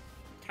against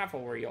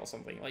cavalry or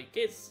something. Like,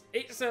 it's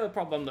a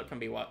problem that can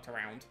be worked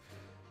around.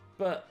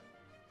 But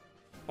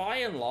by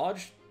and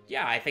large,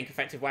 yeah, I think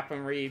effective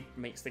weaponry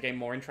makes the game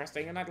more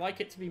interesting, and I'd like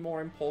it to be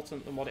more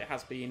important than what it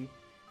has been.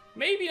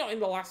 Maybe not in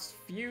the last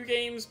few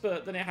games,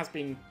 but than it has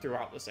been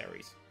throughout the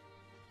series.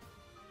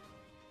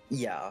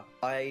 Yeah,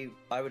 I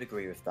would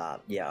agree with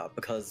that, yeah,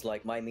 because,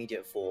 like, my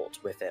immediate thought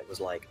with it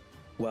was, like,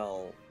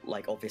 well,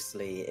 like,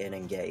 obviously in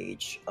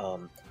Engage,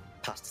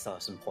 past a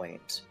certain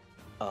point,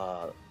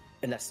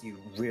 unless you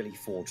really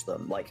forge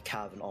them, like,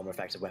 Cav and armor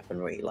effective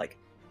weaponry, like,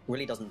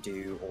 really doesn't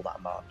do all that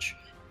much.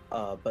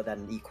 But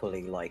then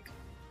equally, like,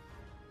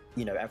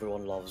 you know,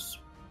 everyone loves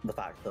the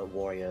fact that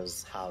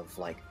warriors have,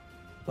 like,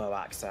 bow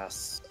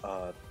access,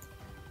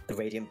 the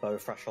Radiant Bow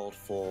threshold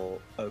for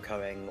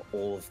OHKOing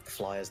all of the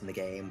flyers in the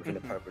game with an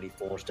appropriately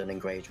forged and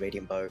engaged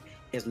Radiant Bow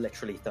is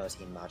literally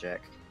 13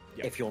 magic,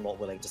 if you're not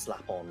willing to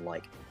slap on,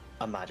 like,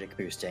 a magic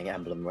boosting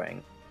emblem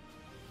ring.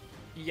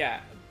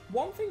 Yeah,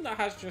 one thing that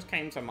has just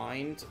came to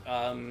mind,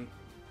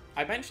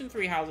 I mentioned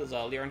Three Houses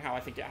earlier and how I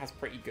think it has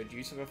pretty good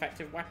use of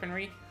effective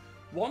weaponry.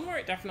 One where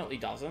it definitely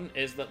doesn't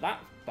is that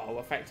bow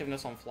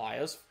effectiveness on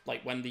flyers,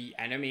 like when the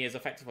enemy is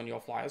effective on your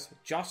flyers,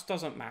 just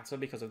doesn't matter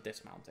because of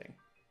dismounting.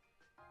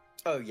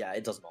 Oh yeah,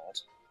 it does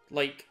not.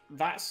 Like,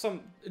 that's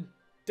some...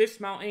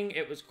 Dismounting,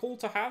 it was cool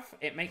to have,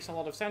 it makes a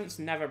lot of sense,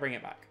 never bring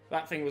it back.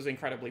 That thing was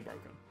incredibly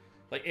broken.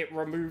 Like, it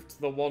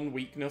removed the one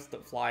weakness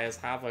that flyers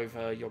have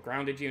over your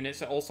grounded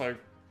units. It also,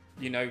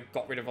 you know,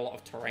 got rid of a lot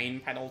of terrain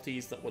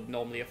penalties that would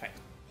normally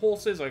affect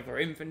horses over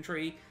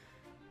infantry.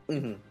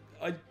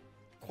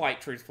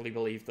 quite truthfully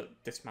believe that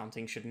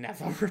dismounting should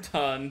never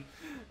return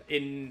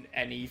in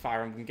any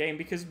Fire Emblem game,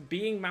 because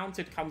being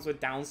mounted comes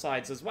with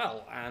downsides as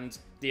well, and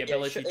the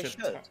ability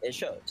It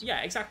should.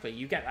 Yeah, exactly.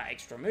 You get that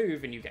extra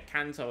move, and you get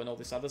Kanto and all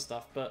this other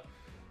stuff, but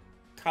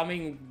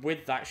coming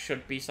with that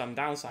should be some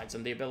downsides,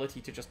 and the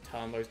ability to just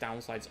turn those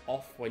downsides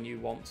off when you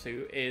want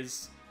to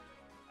is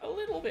a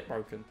little bit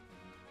broken.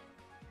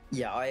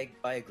 Yeah, I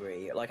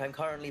agree. Like, I'm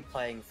currently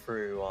playing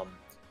through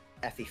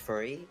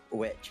FE3,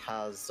 which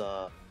has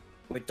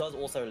which does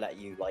also let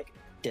you like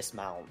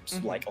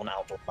dismount like on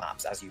outdoor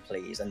maps as you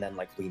please, and then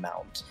like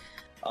remount.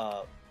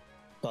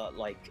 But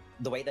like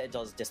the way that it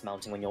does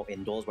dismounting when you're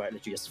indoors, where it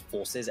literally just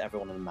forces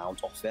everyone to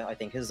mount off it, I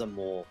think is a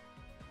more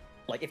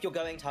like, if you're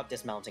going to have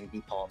dismounting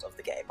be part of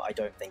the game, I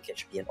don't think it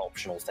should be an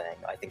optional thing.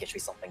 I think it should be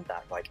something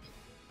that like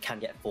can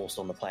get forced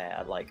on the player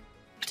at like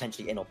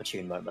potentially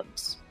inopportune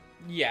moments.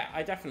 Yeah,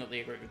 I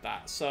definitely agree with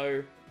that.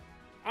 So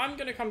I'm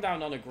going to come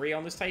down on agree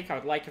on this take. I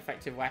would like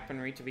effective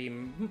weaponry to be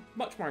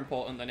much more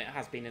important than it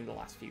has been in the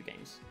last few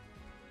games.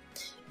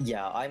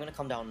 Yeah, I'm going to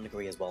come down and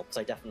agree as well, because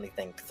I definitely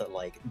think that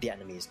like the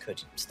enemies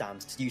could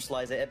stand to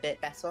utilize it a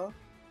bit better.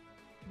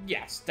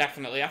 Yes,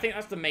 definitely. I think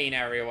that's the main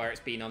area where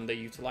it's been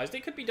underutilized.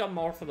 It could be done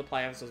more for the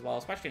players as well,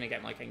 especially in a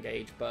game like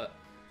Engage, but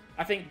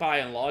I think by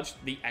and large,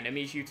 the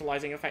enemies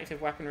utilizing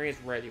effective weaponry is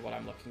really what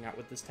I'm looking at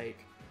with this take.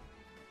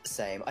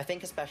 Same. I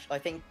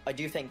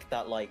do think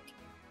that like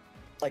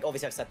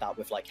obviously I've said that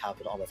with like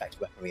having armor effective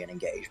weaponry and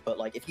Engage, but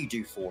like if you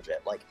do forge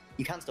it, like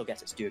you can still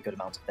get it to do a good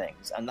amount of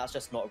things, and that's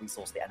just not a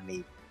resource the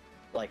enemy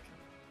like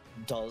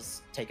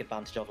does take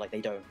advantage of. Like,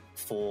 they don't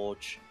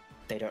forge,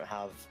 they don't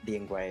have the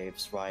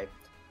engraves, right?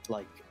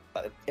 Like,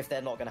 if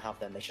they're not going to have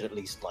them, they should at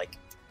least like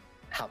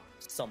have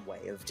some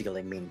way of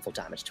dealing meaningful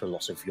damage to a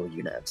lot of your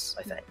units,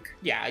 I think.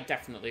 Yeah, I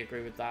definitely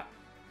agree with that.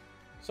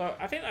 So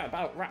I think that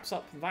about wraps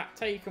up that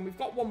take, and we've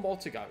got one more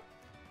to go.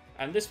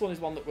 And this one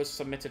is one that was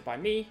submitted by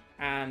me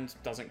and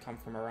doesn't come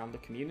from around the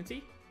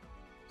community.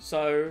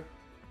 So,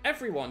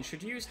 everyone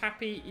should use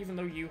happy even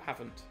though you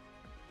haven't.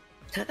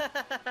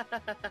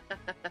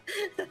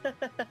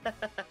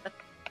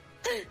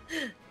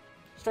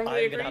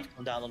 Strongly agree? I'm gonna have to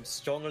come down and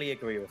strongly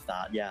agree with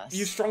that, yes.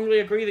 You strongly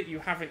agree that you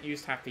haven't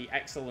used happy.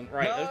 Excellent.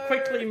 Right, No!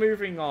 Quickly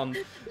moving on.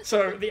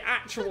 So, the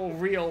actual,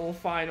 real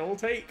final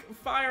take.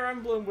 Fire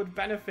Emblem would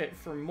benefit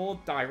from more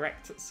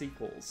direct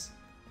sequels.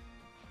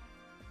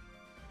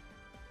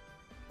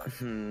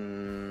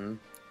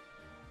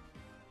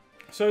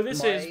 So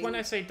this is, when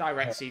I say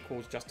direct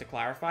sequels, just to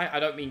clarify, I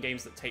don't mean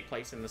games that take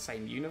place in the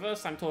same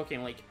universe. I'm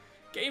talking, like,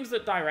 games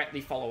that directly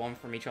follow on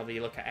from each other.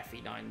 You look at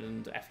FE9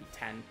 and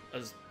FE10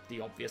 as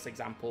the obvious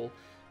example.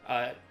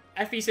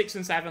 FE6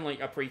 and 7, like,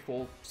 a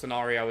prequel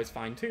scenario is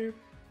fine too.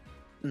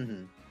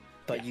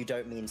 But Yeah. you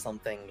don't mean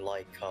something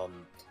like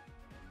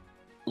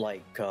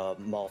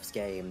Marth's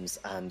Games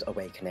and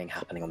Awakening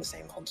happening on the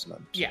same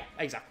continent. Yeah,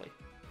 exactly.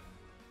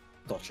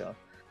 Gotcha.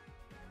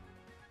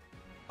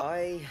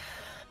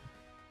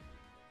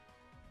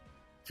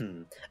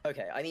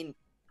 Okay, I mean,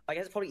 I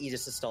guess it's probably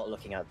easiest to start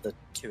looking at the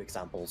two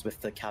examples,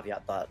 with the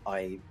caveat that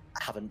I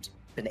haven't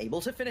been able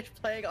to finish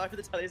playing either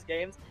of the Telus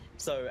games,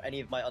 so any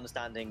of my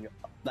understanding,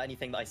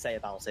 anything that I say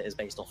about it is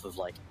based off of,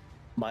 like,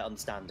 my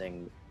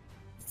understanding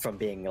from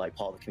being, like,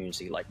 part of the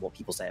community, like, what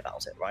people say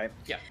about it, right?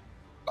 Yeah.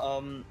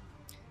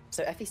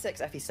 So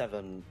FE6,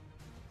 FE7,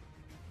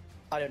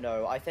 I don't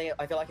know, I feel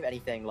like if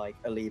anything, like,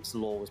 Alib's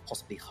lore was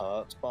possibly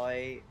hurt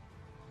by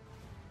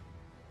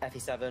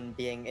FE7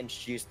 being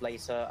introduced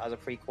later as a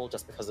prequel,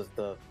 just because of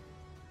the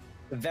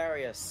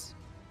various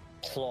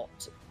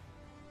plot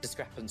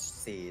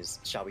discrepancies,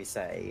 shall we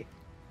say,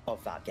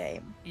 of that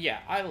game. Yeah,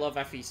 I love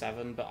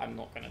FE7, but I'm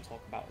not going to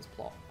talk about its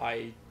plot.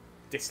 I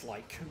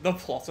dislike the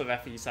plot of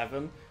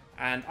FE7,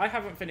 and I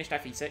haven't finished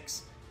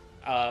FE6,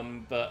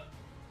 but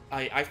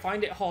I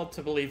find it hard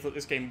to believe that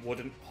this game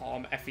wouldn't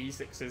harm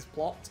FE6's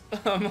plot,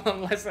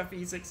 unless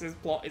FE6's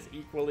plot is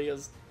equally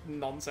as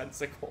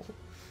nonsensical.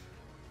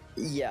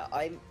 Yeah,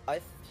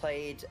 I've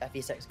played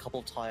FE6 a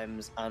couple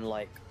times, and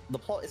like the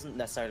plot isn't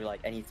necessarily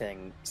like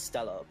anything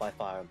stellar by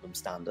Fire Emblem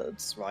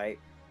standards, right?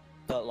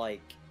 But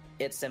like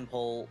it's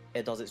simple,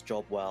 it does its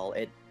job well.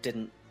 It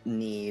didn't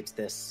need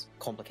this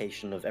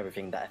complication of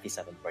everything that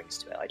FE7 brings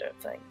to it, I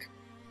don't think.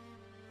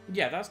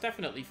 Yeah, that's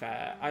definitely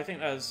fair. I think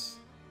there's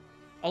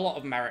a lot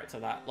of merit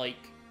to that,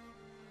 like,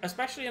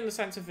 especially in the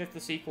sense of if the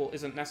sequel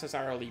isn't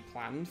necessarily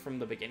planned from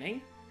the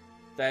beginning,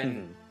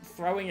 then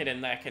throwing it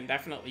in there can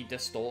definitely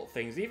distort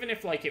things. Even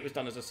if, like, it was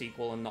done as a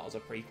sequel and not as a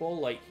prequel,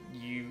 like,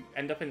 you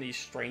end up in these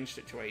strange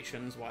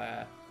situations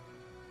where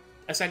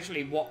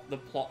essentially what the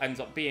plot ends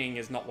up being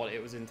is not what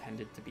it was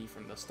intended to be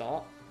from the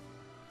start.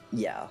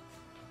 Yeah.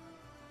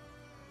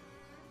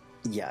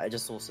 Yeah, it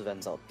just sort of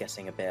ends up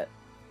getting a bit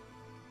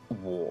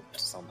warped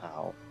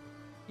somehow.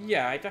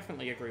 Yeah, I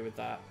definitely agree with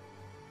that.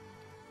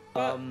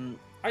 But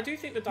I do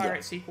think the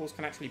direct sequels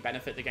can actually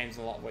benefit the games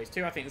in a lot of ways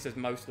too. I think this is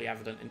mostly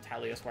evident in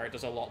Tellius, where it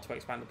does a lot to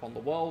expand upon the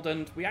world,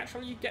 and we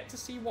actually get to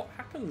see what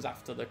happens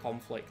after the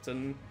conflict,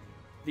 and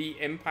the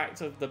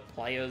impact of the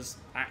player's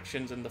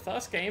actions in the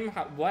first game,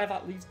 where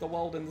that leaves the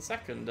world in the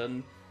second,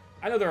 and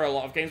I know there are a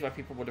lot of games where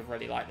people would have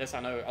really liked this. I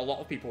know a lot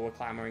of people were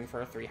clamoring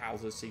for a Three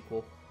Houses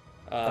sequel.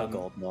 Oh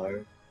god,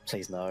 no.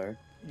 Please no.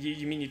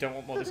 You mean you don't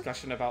want more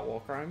discussion about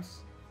war crimes?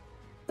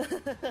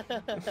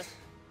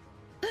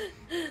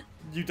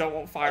 You don't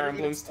want Fire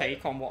Emblem's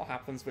take on what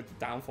happens with the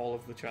downfall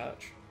of the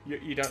church?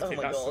 You don't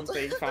think that's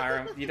something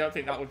you don't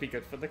think that would be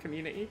good for the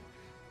community?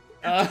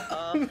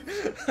 I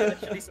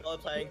actually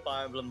started playing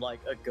Fire Emblem like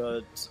a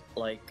good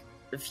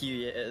a few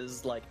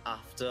years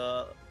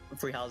after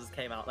Three Houses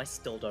came out, and I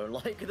still don't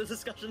like the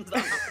discussions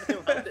that happen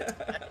around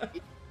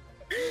it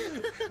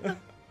today.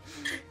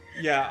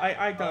 Yeah,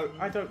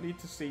 I don't need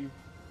to see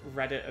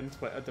Reddit and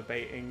Twitter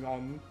debating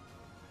on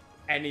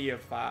any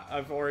of that.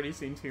 I've already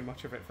seen too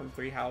much of it from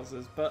Three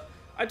Houses, but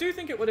I do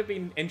think it would have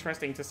been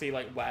interesting to see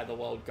where the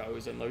world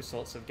goes in those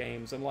sorts of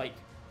games, and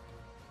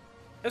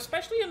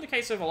especially in the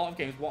case of a lot of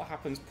games, what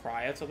happens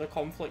prior to the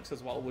conflicts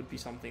as well would be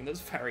something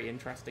that's very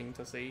interesting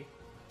to see.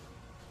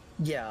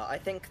 Yeah, I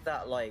think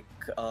that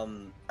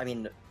I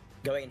mean,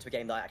 going into a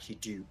game that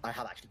I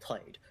have actually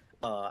played,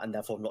 and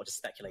therefore I'm not just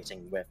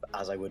speculating with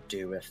as I would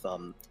do with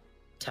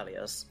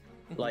Tellius.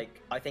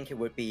 I think it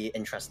would be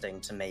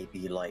interesting to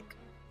maybe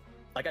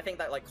I think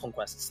that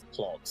Conquest's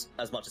plot,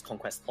 as much as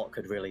Conquest's plot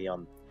could really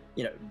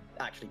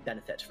actually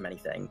benefit from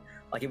anything,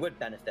 it would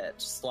benefit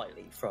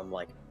slightly from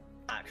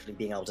actually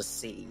being able to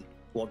see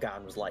what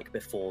Garan was like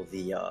before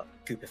the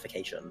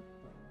Coopification,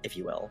 if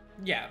you will.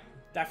 Yeah,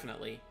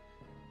 definitely.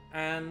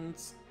 And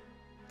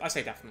I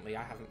say definitely,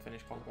 I haven't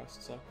finished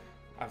Conquest, so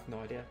I have no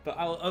idea. But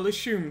I'll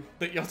assume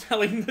that you're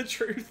telling the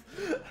truth.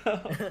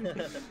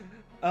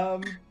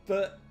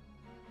 But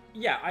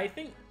yeah, I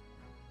think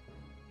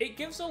it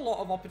gives a lot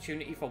of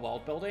opportunity for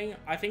world building.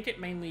 I think it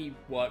mainly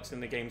works in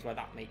the games where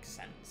that makes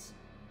sense.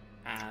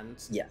 And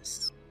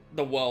yes,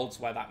 the worlds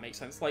where that makes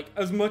sense.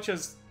 As much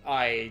as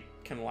I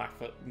can laugh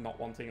at not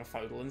wanting a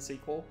Fodlan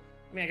sequel,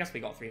 I mean, I guess we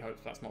got Three Hopes,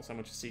 but that's not so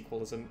much a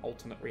sequel as an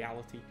alternate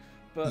reality.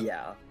 But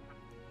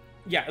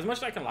yeah, as much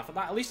as I can laugh at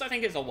that, at least I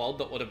think it's a world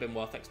that would have been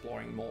worth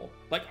exploring more.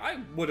 I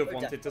would have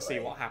wanted to see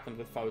what happened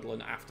with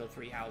Fodlan after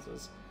Three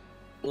Houses.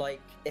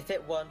 If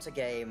it weren't a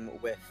game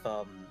with,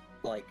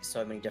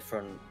 so many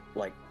different,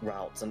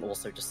 routes and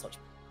also just such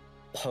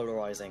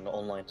polarizing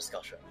online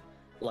discussion,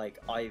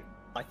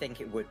 I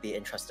think it would be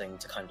interesting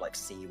to kind of,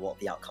 see what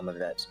the outcome of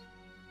it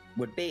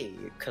would be,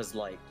 because,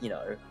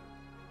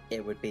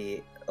 it would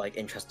be,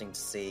 interesting to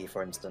see,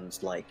 for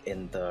instance,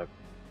 in the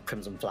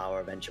Crimson Flower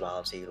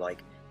eventuality,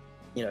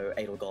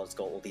 Edelgard's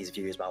got all these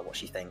views about what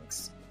she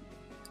thinks,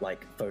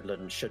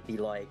 Fodlan should be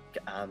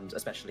and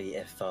especially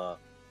if,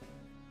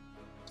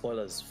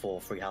 spoilers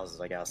for Three Houses,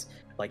 I guess,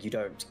 you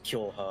don't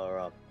cure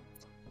her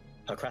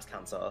crest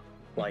cancer,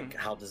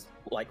 how does,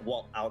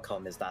 what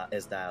outcome is there,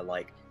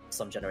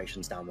 some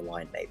generations down the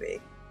line,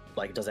 maybe?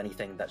 Does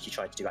anything that she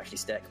tried to do actually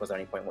stick? Was there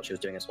any point in what she was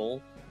doing at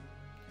all?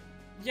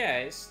 Yeah,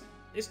 it's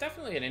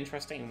definitely an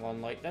interesting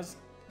one. There's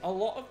a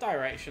lot of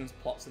directions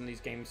plots in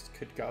these games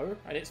could go,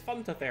 and it's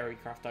fun to theory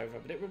craft over,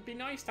 but it would be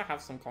nice to have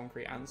some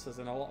concrete answers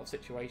in a lot of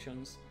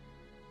situations.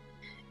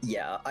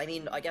 Yeah, I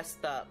mean, I guess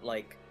that,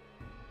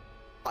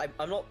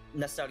 I'm not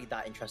necessarily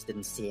that interested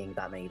in seeing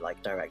that many,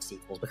 direct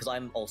sequels, because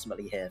I'm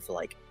ultimately here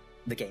for,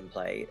 the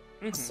gameplay.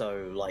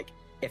 So,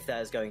 if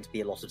there's going to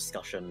be a lot of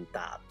discussion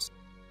that,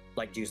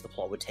 due to the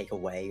plot would take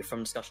away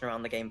from discussion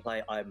around the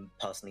gameplay, I'm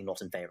personally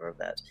not in favor of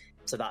it.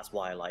 So that's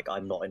why,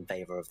 I'm not in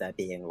favor of there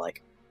being,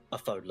 a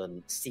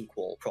Fodlan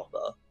sequel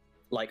proper.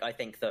 I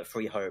think that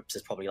Three Hopes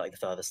is probably, the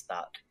furthest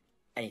that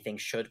anything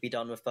should be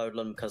done with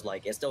Fodlan, because,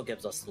 it still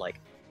gives us,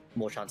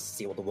 more chance to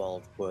see what the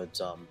world would,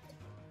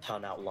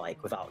 turn out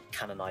without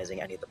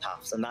canonizing any of the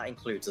paths. And that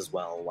includes as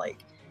well,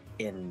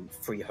 in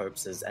Three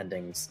Hopes'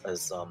 endings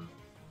as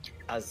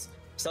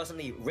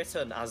certainly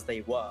written as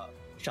they were,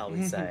 shall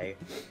we say.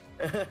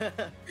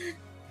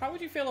 How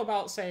would you feel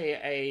about, say,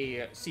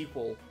 a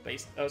prequel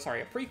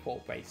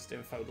based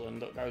in Fodlan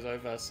that goes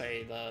over,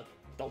 say, the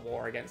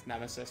war against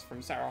Nemesis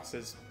from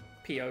Seros's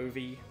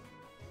POV?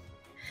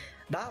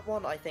 That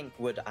one, I think,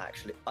 would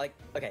actually...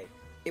 okay,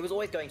 it was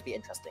always going to be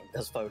interesting,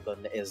 because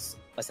Fodlan is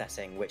a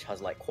setting which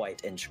has,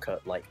 quite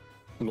intricate,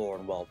 lore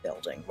and world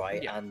building,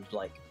 right? Yeah. And,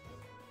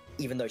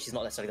 even though she's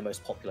not necessarily the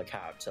most popular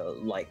character,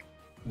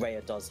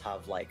 Rhea does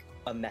have,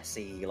 a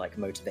messy,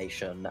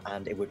 motivation,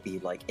 and it would be,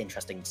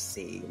 interesting to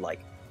see,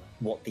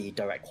 what the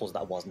direct cause of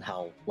that was and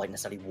how,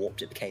 necessarily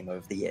warped it became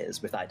over the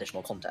years with that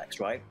additional context,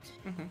 right?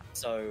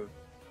 So...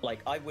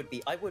 I would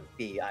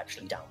be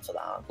actually down for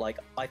that.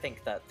 I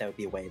think that there would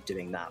be a way of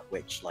doing that,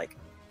 which,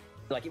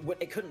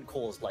 it couldn't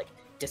cause,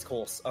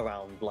 discourse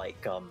around,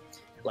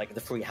 the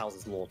Three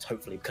Houses lore,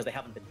 hopefully, because they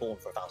haven't been born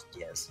for 1,000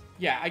 years.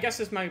 Yeah, I guess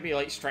this may be,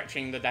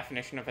 stretching the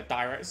definition of a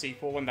direct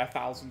sequel when they're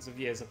thousands of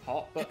years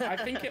apart, but I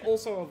think it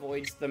also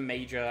avoids the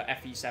major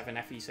FE7,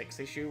 FE6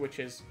 issue, which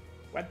is,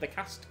 where'd the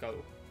cast go?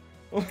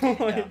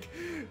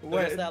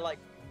 Where is there,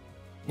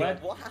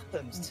 what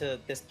happens to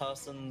this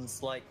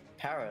person's,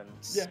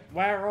 parents. Yeah,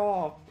 where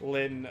are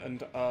Lynn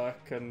and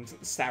Urk and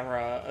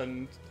Sarah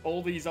and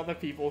all these other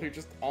people who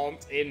just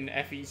aren't in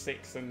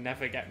FE6 and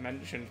never get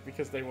mentioned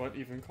because they weren't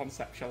even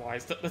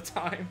conceptualized at the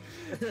time?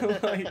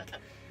 Like,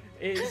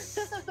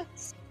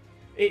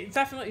 it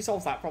definitely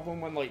solves that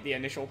problem when, like, the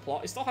initial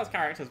plot, it still has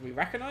characters we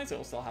recognize,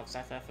 it'll still have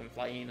Setheth and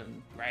Flane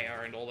and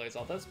Rhea and all those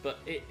others, but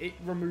it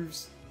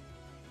removes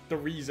the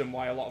reason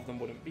why a lot of them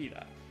wouldn't be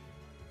there.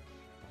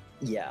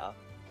 Yeah.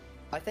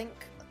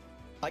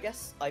 I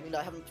guess, I mean,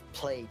 I haven't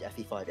played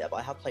FE5 yet, but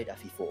I have played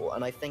FE4,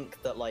 and I think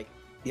that, like,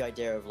 the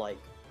idea of, like,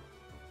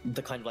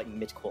 the kind of, like,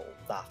 mid-qual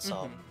that,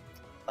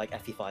 like,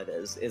 FE5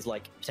 is,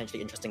 like,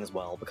 potentially interesting as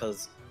well,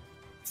 because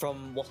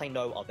from what I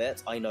know of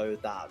it, I know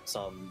that,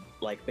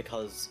 like,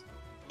 because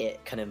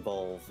it can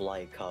involve,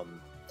 like,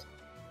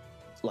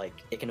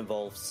 it can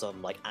involve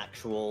some, like,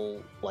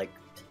 actual, like,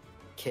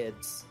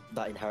 kids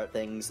that inherit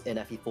things in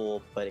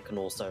FE4, but it can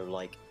also,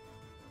 like,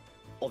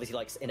 obviously,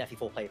 like, in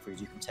FE4 playthroughs,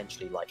 you can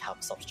potentially, like, have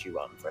a substitute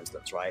run, for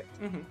instance, right?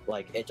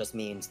 Like, it just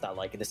means that,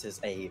 like, this is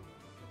a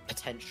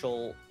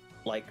potential,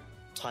 like,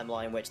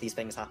 timeline in which these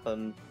things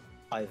happen.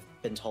 I've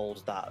been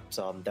told that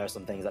there are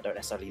some things that don't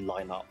necessarily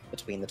line up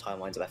between the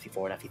timelines of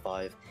FE4 and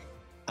FE5,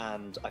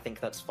 and I think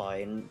that's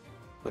fine,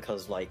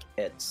 because, like,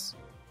 it's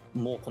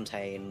more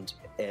contained,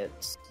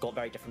 it's got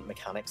very different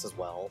mechanics as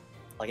well.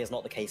 Like, it's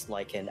not the case,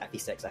 like, in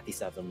FE6,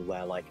 FE7,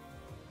 where, like,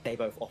 they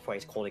both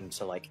operate according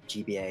to, like,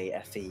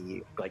 GBA,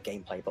 FE, like,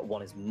 gameplay, but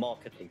one is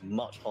markedly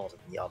much harder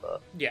than the other.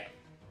 Yeah.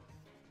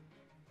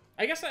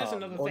 I guess that's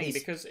another thing,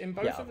 because in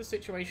both of the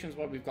situations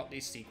where we've got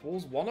these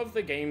sequels, one of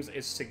the games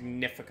is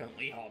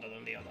significantly harder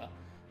than the other.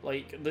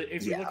 Like,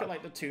 if you look at,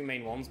 like, the two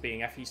main ones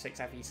being FE6,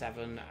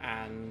 FE7,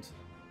 and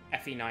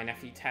FE9,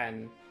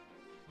 FE10,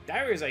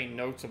 there is a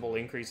notable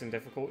increase in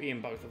difficulty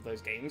in both of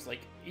those games.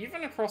 Like,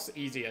 even across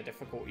easier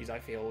difficulties, I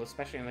feel,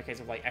 especially in the case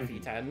of, like,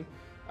 FE10.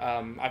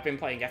 I've been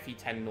playing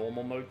FE10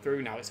 normal mode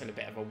through, now it's in a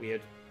bit of a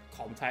weird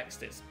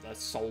context. It's a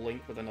soul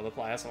link with another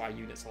player, so our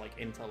units are, like,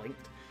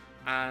 interlinked.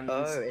 And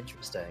oh,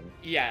 interesting.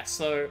 Yeah,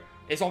 so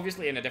it's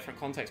obviously in a different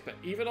context, but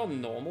even on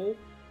normal,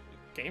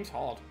 game's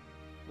hard.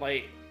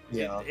 Like,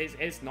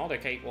 it's not a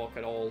cakewalk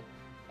at all.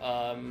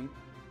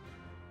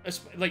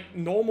 Like,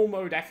 normal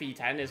mode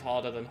FE10 is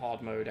harder than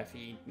hard mode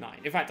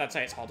FE9. In fact, I'd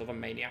say it's harder than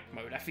Maniac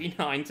mode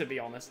FE9, to be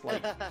honest.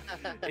 Like,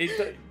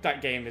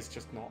 that game is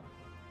just not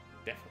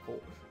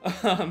difficult.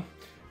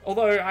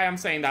 Although I am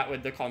saying that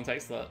with the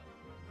context that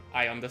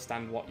I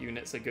understand what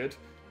units are good.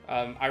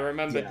 I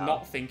remembered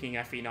not thinking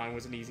FE9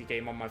 was an easy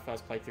game on my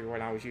first playthrough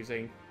when I was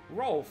using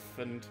Rolf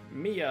and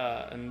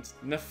Mia and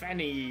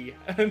Nefeni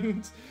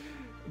and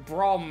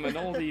Brom and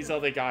all these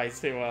other guys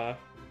who are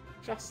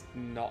just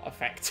not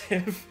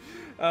effective.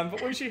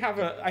 But once you have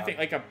I think,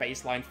 like, a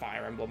baseline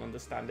Fire Emblem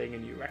understanding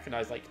and you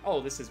recognize, like, oh,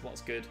 this is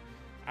what's good,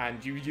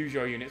 and you use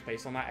your units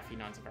based on that,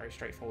 FE9's a very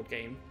straightforward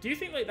game. Do you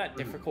think, like, that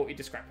difficulty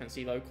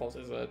discrepancy, though,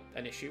 causes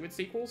an issue with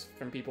sequels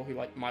from people who,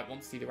 like, might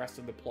want to see the rest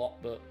of the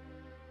plot, but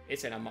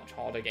it's in a much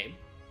harder game?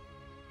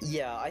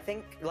 Yeah, I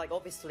think, like,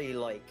 obviously,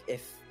 like,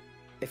 if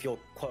you're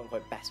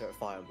quote-unquote better at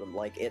Fire Emblem,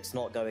 like, it's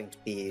not going to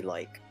be,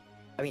 like,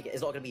 I mean,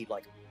 it's not going to be,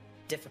 like,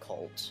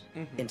 difficult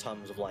in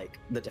terms of, like,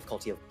 the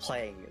difficulty of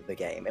playing the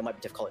game. It might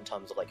be difficult in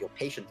terms of, like, your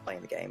patience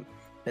playing the game.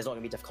 It's not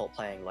going to be difficult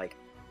playing, like,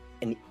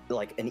 an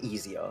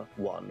easier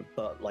one,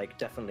 but, like,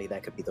 definitely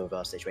there could be the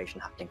reverse situation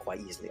happening quite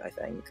easily, I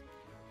think.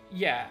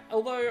 Yeah,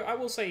 although I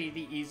will say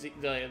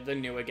the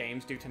newer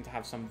games do tend to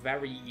have some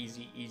very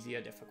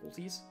easier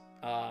difficulties.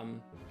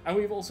 And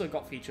we've also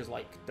got features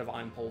like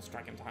Divine Pulse,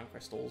 Dragon Time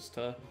Crystals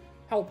to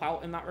help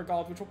out in that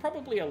regard, which will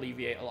probably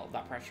alleviate a lot of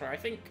that pressure. I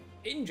think,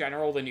 in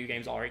general, the new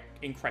games are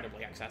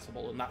incredibly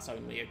accessible, and that's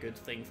only a good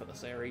thing for the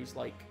series.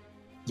 Like,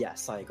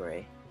 yes, I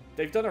agree.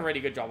 They've done a really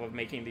good job of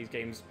making these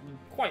games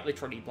quite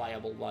literally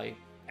playable by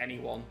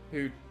anyone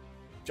who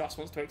just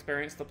wants to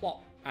experience the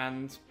plot,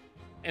 and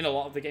in a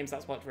lot of the games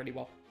that's worked really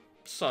well.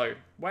 So,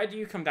 where do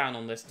you come down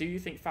on this? Do you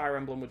think Fire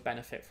Emblem would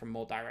benefit from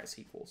more direct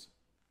sequels?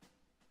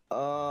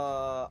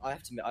 I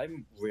have to admit,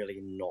 I'm really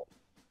not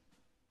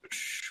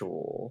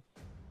sure.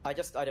 I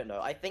don't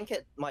know. I think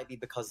it might be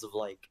because of,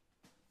 like,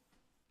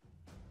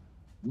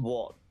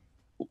 what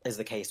is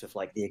the case with,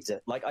 like,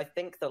 like, I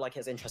think that, like,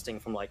 it's interesting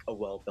from, like, a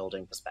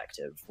world-building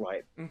perspective,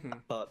 right?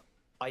 But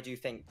I do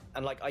think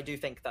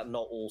that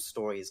not all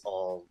stories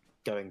are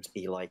going to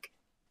be, like,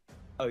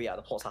 oh yeah,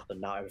 the plot's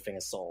happened, now everything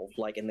is solved.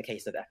 Like, in the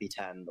case of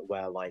FE10,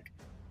 where, like,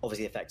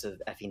 obviously the effects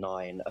of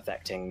FE9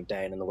 affecting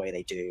Dain and the way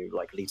they do,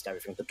 like, leads to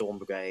everything with the Dawn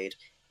Brigade,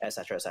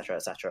 etc., etc.,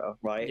 etc.,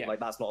 right? Yeah. Like,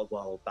 that's not a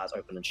world that's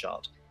open and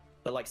shut.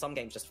 But, like, some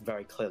games just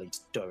very clearly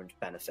just don't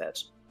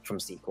benefit from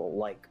sequel.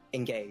 Like,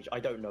 Engage, I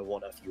don't know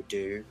what Earth you would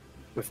do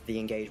with the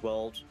Engage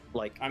world,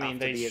 like, I mean,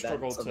 after the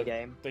events of the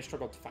game. They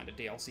struggled to find a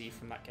DLC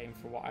from that game,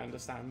 for what I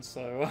understand,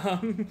 so,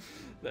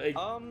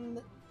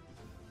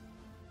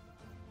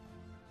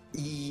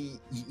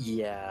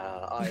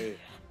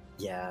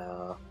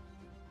 yeah.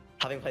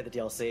 Having played the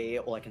DLC,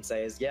 all I can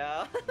say is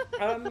yeah.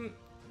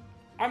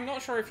 I'm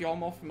not sure if you're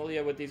more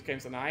familiar with these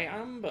games than I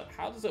am, but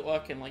how does it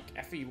work in, like,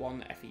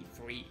 FE1,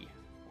 FE3,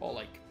 or,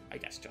 like, I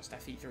guess just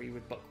FE3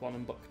 with Book 1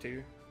 and Book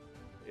 2.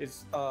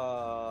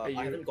 I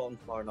haven't gotten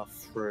far enough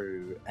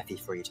through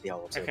FE3 to be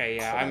able to. Okay,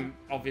 yeah, I'm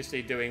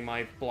obviously doing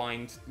my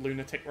blind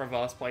lunatic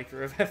reverse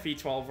playthrough of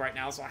FE12 right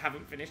now, so I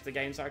haven't finished the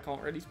game, so I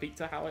can't really speak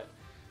to how it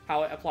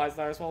applies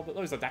there as well. But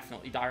those are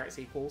definitely direct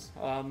sequels.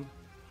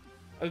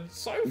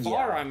 So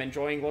far, yeah. I'm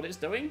enjoying what it's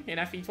doing in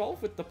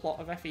FE12 with the plot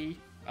of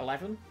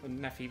FE11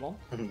 and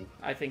FE1.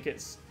 I think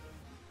it's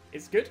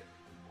good.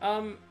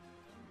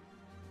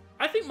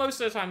 I think most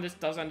of the time this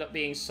does end up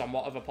being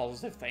somewhat of a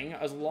positive thing,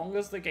 as long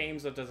as the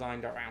games are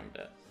designed around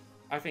it.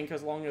 I think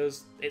as long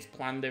as it's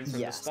planned in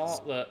from the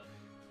start,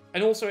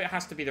 and also it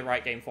has to be the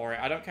right game for it.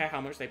 I don't care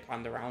how much they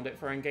planned around it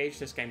for Engage,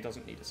 this game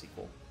doesn't need a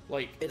sequel.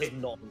 Like, it does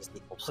not need a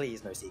sequel.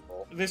 Please, no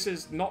sequel. This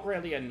is not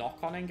really a knock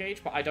on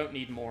Engage, but I don't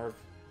need more of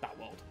that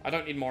world. I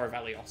don't need more of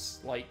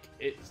Elios. Like,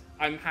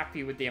 I'm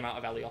happy with the amount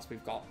of Elios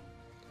we've got.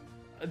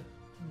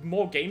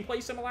 More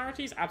gameplay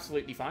similarities,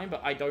 absolutely fine,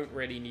 but I don't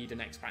really need an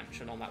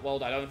expansion on that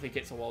world. I don't think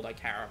it's a world I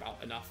care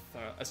about enough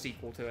for a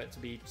sequel to it to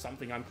be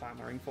something I'm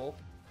clamoring for.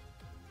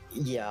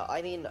 Yeah,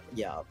 I mean,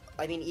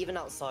 even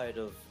outside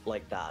of,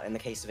 like, that, in the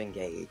case of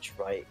Engage,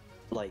 right,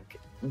 like,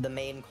 the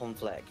main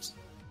conflict,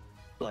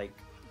 like,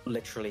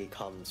 literally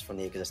comes from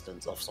the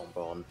existence of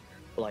Sombron,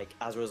 like,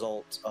 as a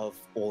result of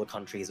all the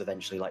countries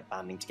eventually, like,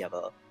 banding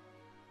together,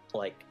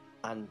 like,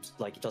 and,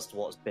 like, just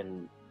what's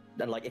been...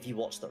 And, like, if you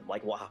watch them,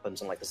 like, what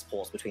happens in, like, the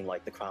sports between,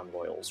 like, the Crown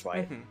Royals,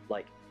 right?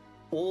 Like,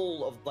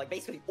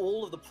 basically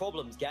all of the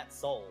problems get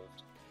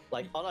solved.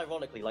 Like,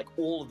 unironically, like,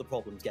 all of the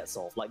problems get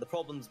solved. Like, the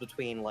problems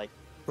between, like,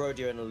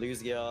 Brodia and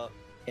Illusia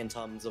in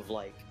terms of,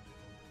 like,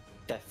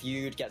 their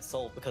feud gets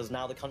solved because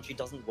now the country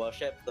doesn't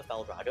worship the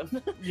Fell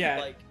Dragon. Yeah,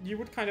 like, you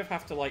would kind of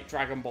have to, like,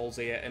 Dragon Ball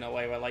Z it in a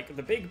way where, like,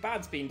 the big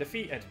bad's been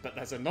defeated, but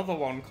there's another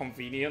one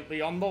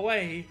conveniently on the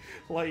way.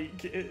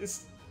 Like,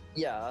 it's...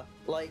 Yeah,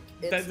 like,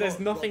 there's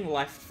nothing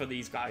left for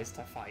these guys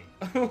to fight.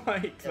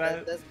 Like,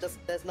 yeah,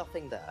 there's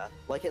nothing there.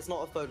 Like, it's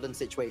not a Fodlan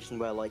situation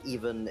where, like,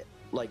 even,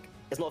 like,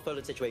 it's not a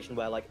Fodlan situation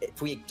where, like, if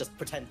we just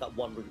pretend that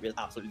one route is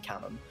absolutely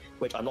canon,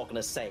 which I'm not going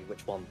to say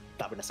which one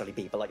that would necessarily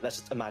be, but, like, let's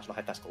just imagine a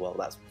hypothetical world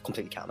that's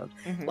completely canon.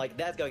 Like,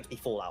 there's going to be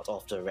fallout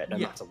after it, no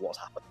matter what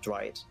happens,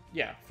 right?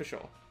 Yeah, for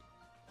sure.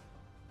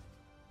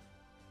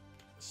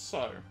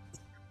 So,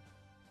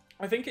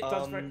 I think it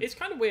does it's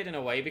kind of weird in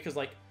a way, because,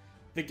 like,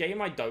 the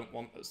game I don't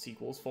want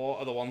sequels for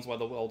are the ones where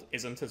the world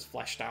isn't as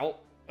fleshed out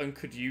and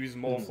could use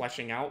more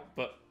fleshing out,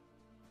 but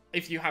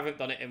if you haven't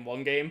done it in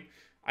one game,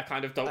 I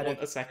kind of don't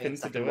want a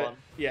second to do it.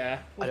 Yeah.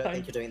 I don't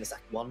think you're doing the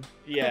second one.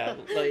 Yeah,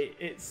 like,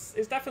 it's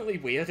definitely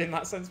weird in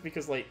that sense,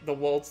 because, like, the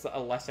worlds that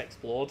are less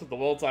explored, the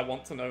worlds I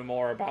want to know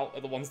more about, are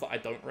the ones that I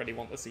don't really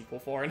want a sequel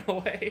for in a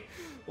way.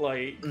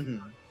 Like,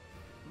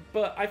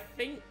 but I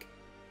think,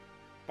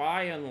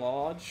 by and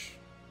large...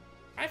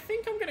 I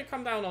think I'm going to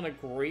come down on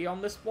agree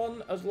on this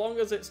one, as long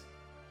as it's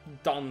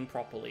done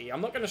properly.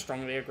 I'm not going to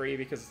strongly agree,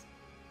 because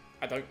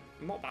I'm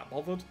not that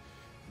bothered,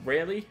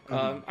 really.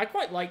 I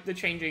quite like the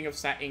changing of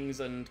settings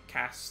and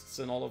casts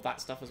and all of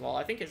that stuff as well.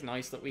 I think it's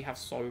nice that we have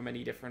so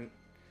many different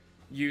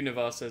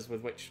universes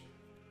with which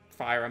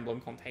Fire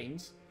Emblem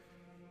contains.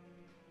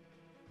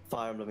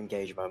 Fire Emblem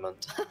Engage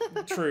moment.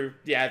 True,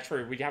 yeah,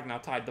 true. We have now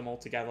tied them all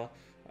together.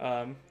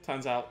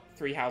 Turns out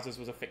Three Houses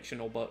was a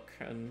fictional book,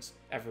 and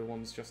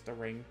everyone's just a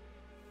ring.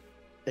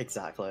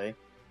 Exactly.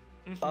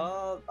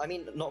 I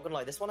mean, not gonna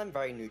lie, this one I'm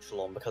very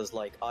neutral on, because,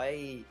 like,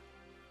 I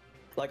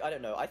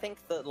don't know, I think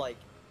that, like,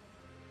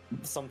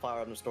 some Fire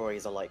Emblem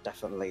stories are, like,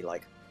 definitely,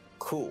 like,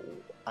 cool,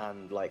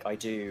 and, like, I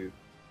do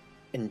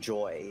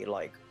enjoy,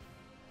 like,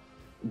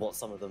 what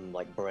some of them,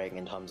 like, bring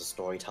in terms of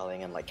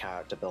storytelling and, like,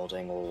 character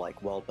building or,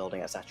 like, world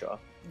building, etc.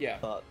 Yeah.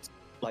 But,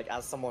 like,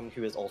 as someone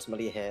who is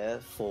ultimately here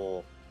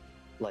for,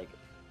 like,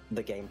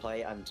 the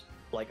gameplay, and,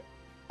 like,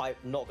 I'm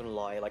not gonna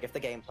lie, like, if the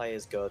gameplay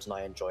is good and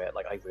I enjoy it,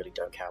 like, I really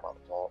don't care about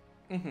the plot.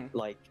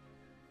 Like,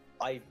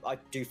 I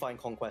do find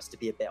Conquest to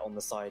be a bit on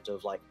the side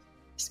of, like,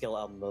 skill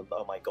element,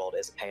 oh my god,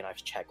 it's a pain, I have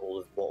to check all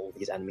of what all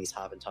these enemies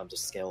have in terms of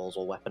skills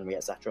or weaponry,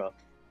 etc.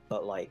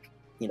 But, like,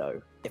 you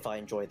know, if I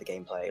enjoy the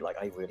gameplay, like,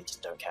 I really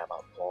just don't care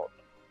about the plot.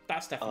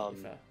 That's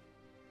definitely fair.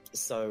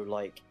 So,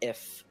 like,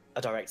 if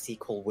a direct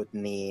sequel would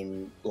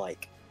mean,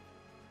 like,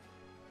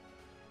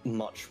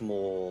 much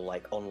more,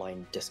 like,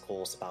 online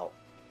discourse about,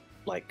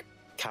 like,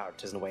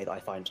 characters in a way that I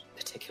find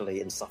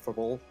particularly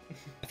insufferable,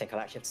 I think I'll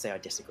actually have to say I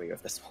disagree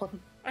with this one.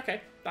 Okay,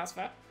 that's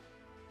fair.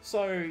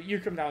 So, you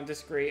come down and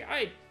disagree.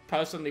 I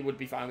personally would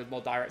be fine with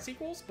more direct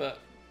sequels, but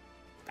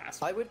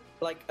that's... I would,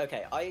 like,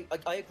 okay, I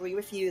agree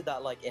with you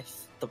that, like,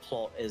 if the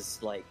plot is,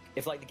 like,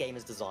 if, like, the game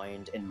is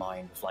designed in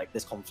mind with, like,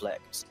 this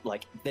conflict,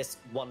 like, this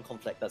one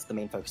conflict that's the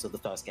main focus of the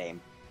first game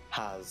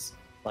has,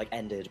 like,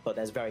 ended, but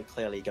there's very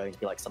clearly going to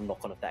be, like, some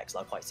knock-on effects that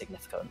are quite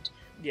significant.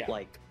 Yeah.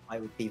 Like, I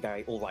would be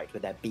very alright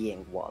with there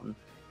being one.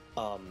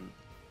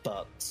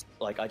 But,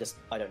 like, I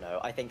don't know.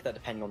 I think that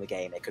depending on the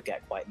game, it could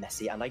get quite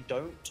messy, and I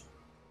don't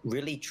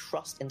really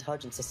trust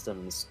Intelligent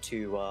Systems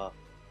to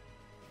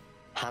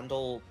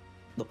handle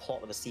the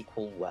plot of a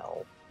sequel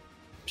well,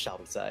 shall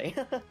we say.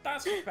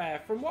 That's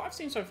fair. From what I've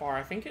seen so far,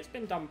 I think it's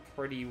been done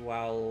pretty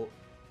well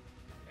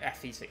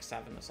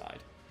FE6-7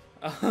 aside.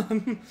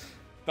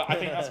 But I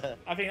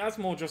think that's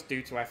more just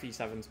due to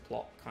FE7's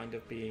plot kind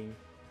of being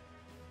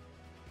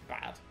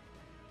bad.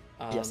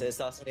 Yes, it's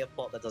certainly a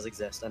plot that does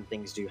exist, and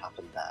things do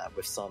happen there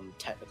with some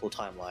technical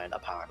timeline,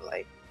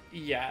 apparently.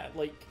 Yeah,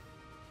 like,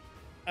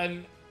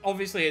 and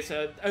obviously it's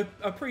a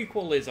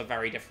prequel is a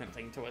very different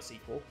thing to a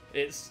sequel.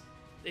 It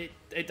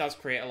does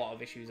create a lot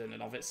of issues in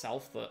and of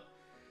itself that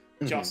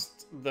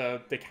just the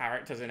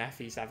characters in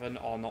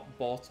FE7 are not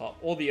brought up,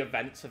 or the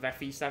events of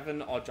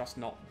FE7 are just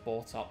not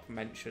brought up,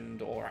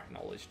 mentioned, or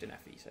acknowledged in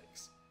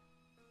FE6.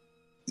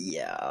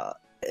 Yeah,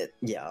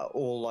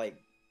 or like,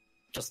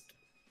 just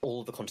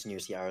all the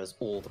continuity errors,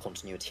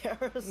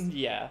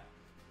 Yeah.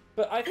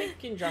 But I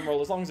think in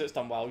general, as long as it's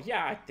done well,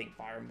 yeah, I think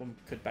Fire Emblem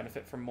could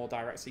benefit from more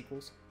direct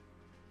sequels.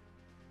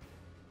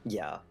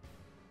 Yeah.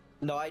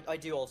 No, I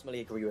do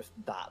ultimately agree with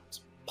that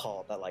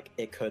part, that like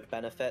it could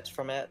benefit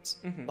from it,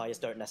 but I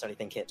just don't necessarily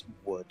think it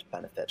would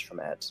benefit from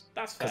it.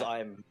 That's fair.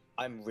 Because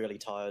I'm really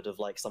tired of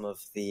like some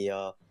of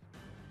the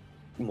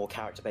more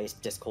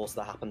character-based discourse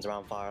that happens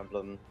around Fire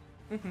Emblem.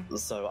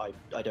 So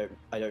I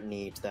don't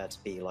need there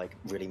to be like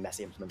really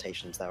messy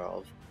implementations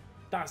thereof.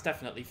 That's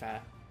definitely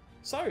fair.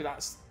 So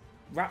that's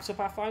wraps up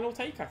our final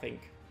take, I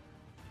think.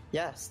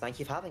 Yes, thank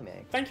you for having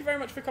me. Thank you very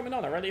much for coming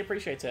on. I really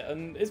appreciate it.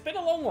 And it's been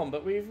a long one,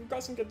 but we've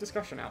got some good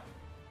discussion out.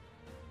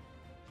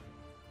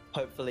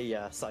 Hopefully,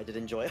 yes, I did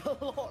enjoy it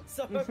a lot,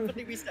 so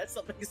hopefully we said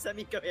something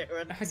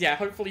semi-coherent. Yeah,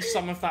 hopefully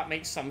some of that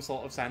makes some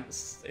sort of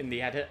sense in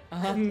the edit.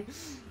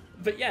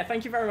 But yeah,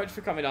 thank you very much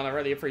for coming on, I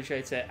really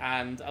appreciate it,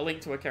 and a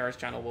link to Akira's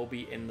channel will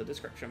be in the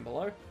description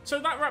below. So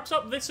that wraps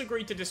up this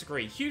Agree to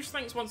Disagree. Huge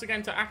thanks once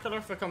again to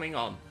Akira for coming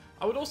on.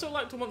 I would also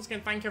like to once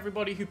again thank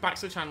everybody who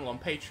backs the channel on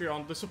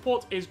Patreon. The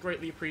support is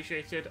greatly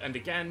appreciated, and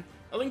again,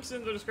 a link is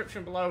in the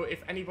description below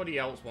if anybody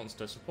else wants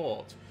to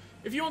support.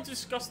 If you want to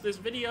discuss this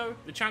video,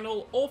 the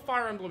channel, or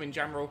Fire Emblem in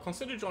general,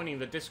 consider joining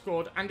the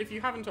Discord, and if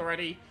you haven't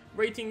already,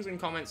 ratings and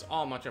comments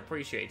are much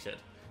appreciated.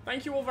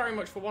 Thank you all very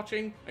much for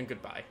watching, and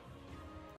goodbye.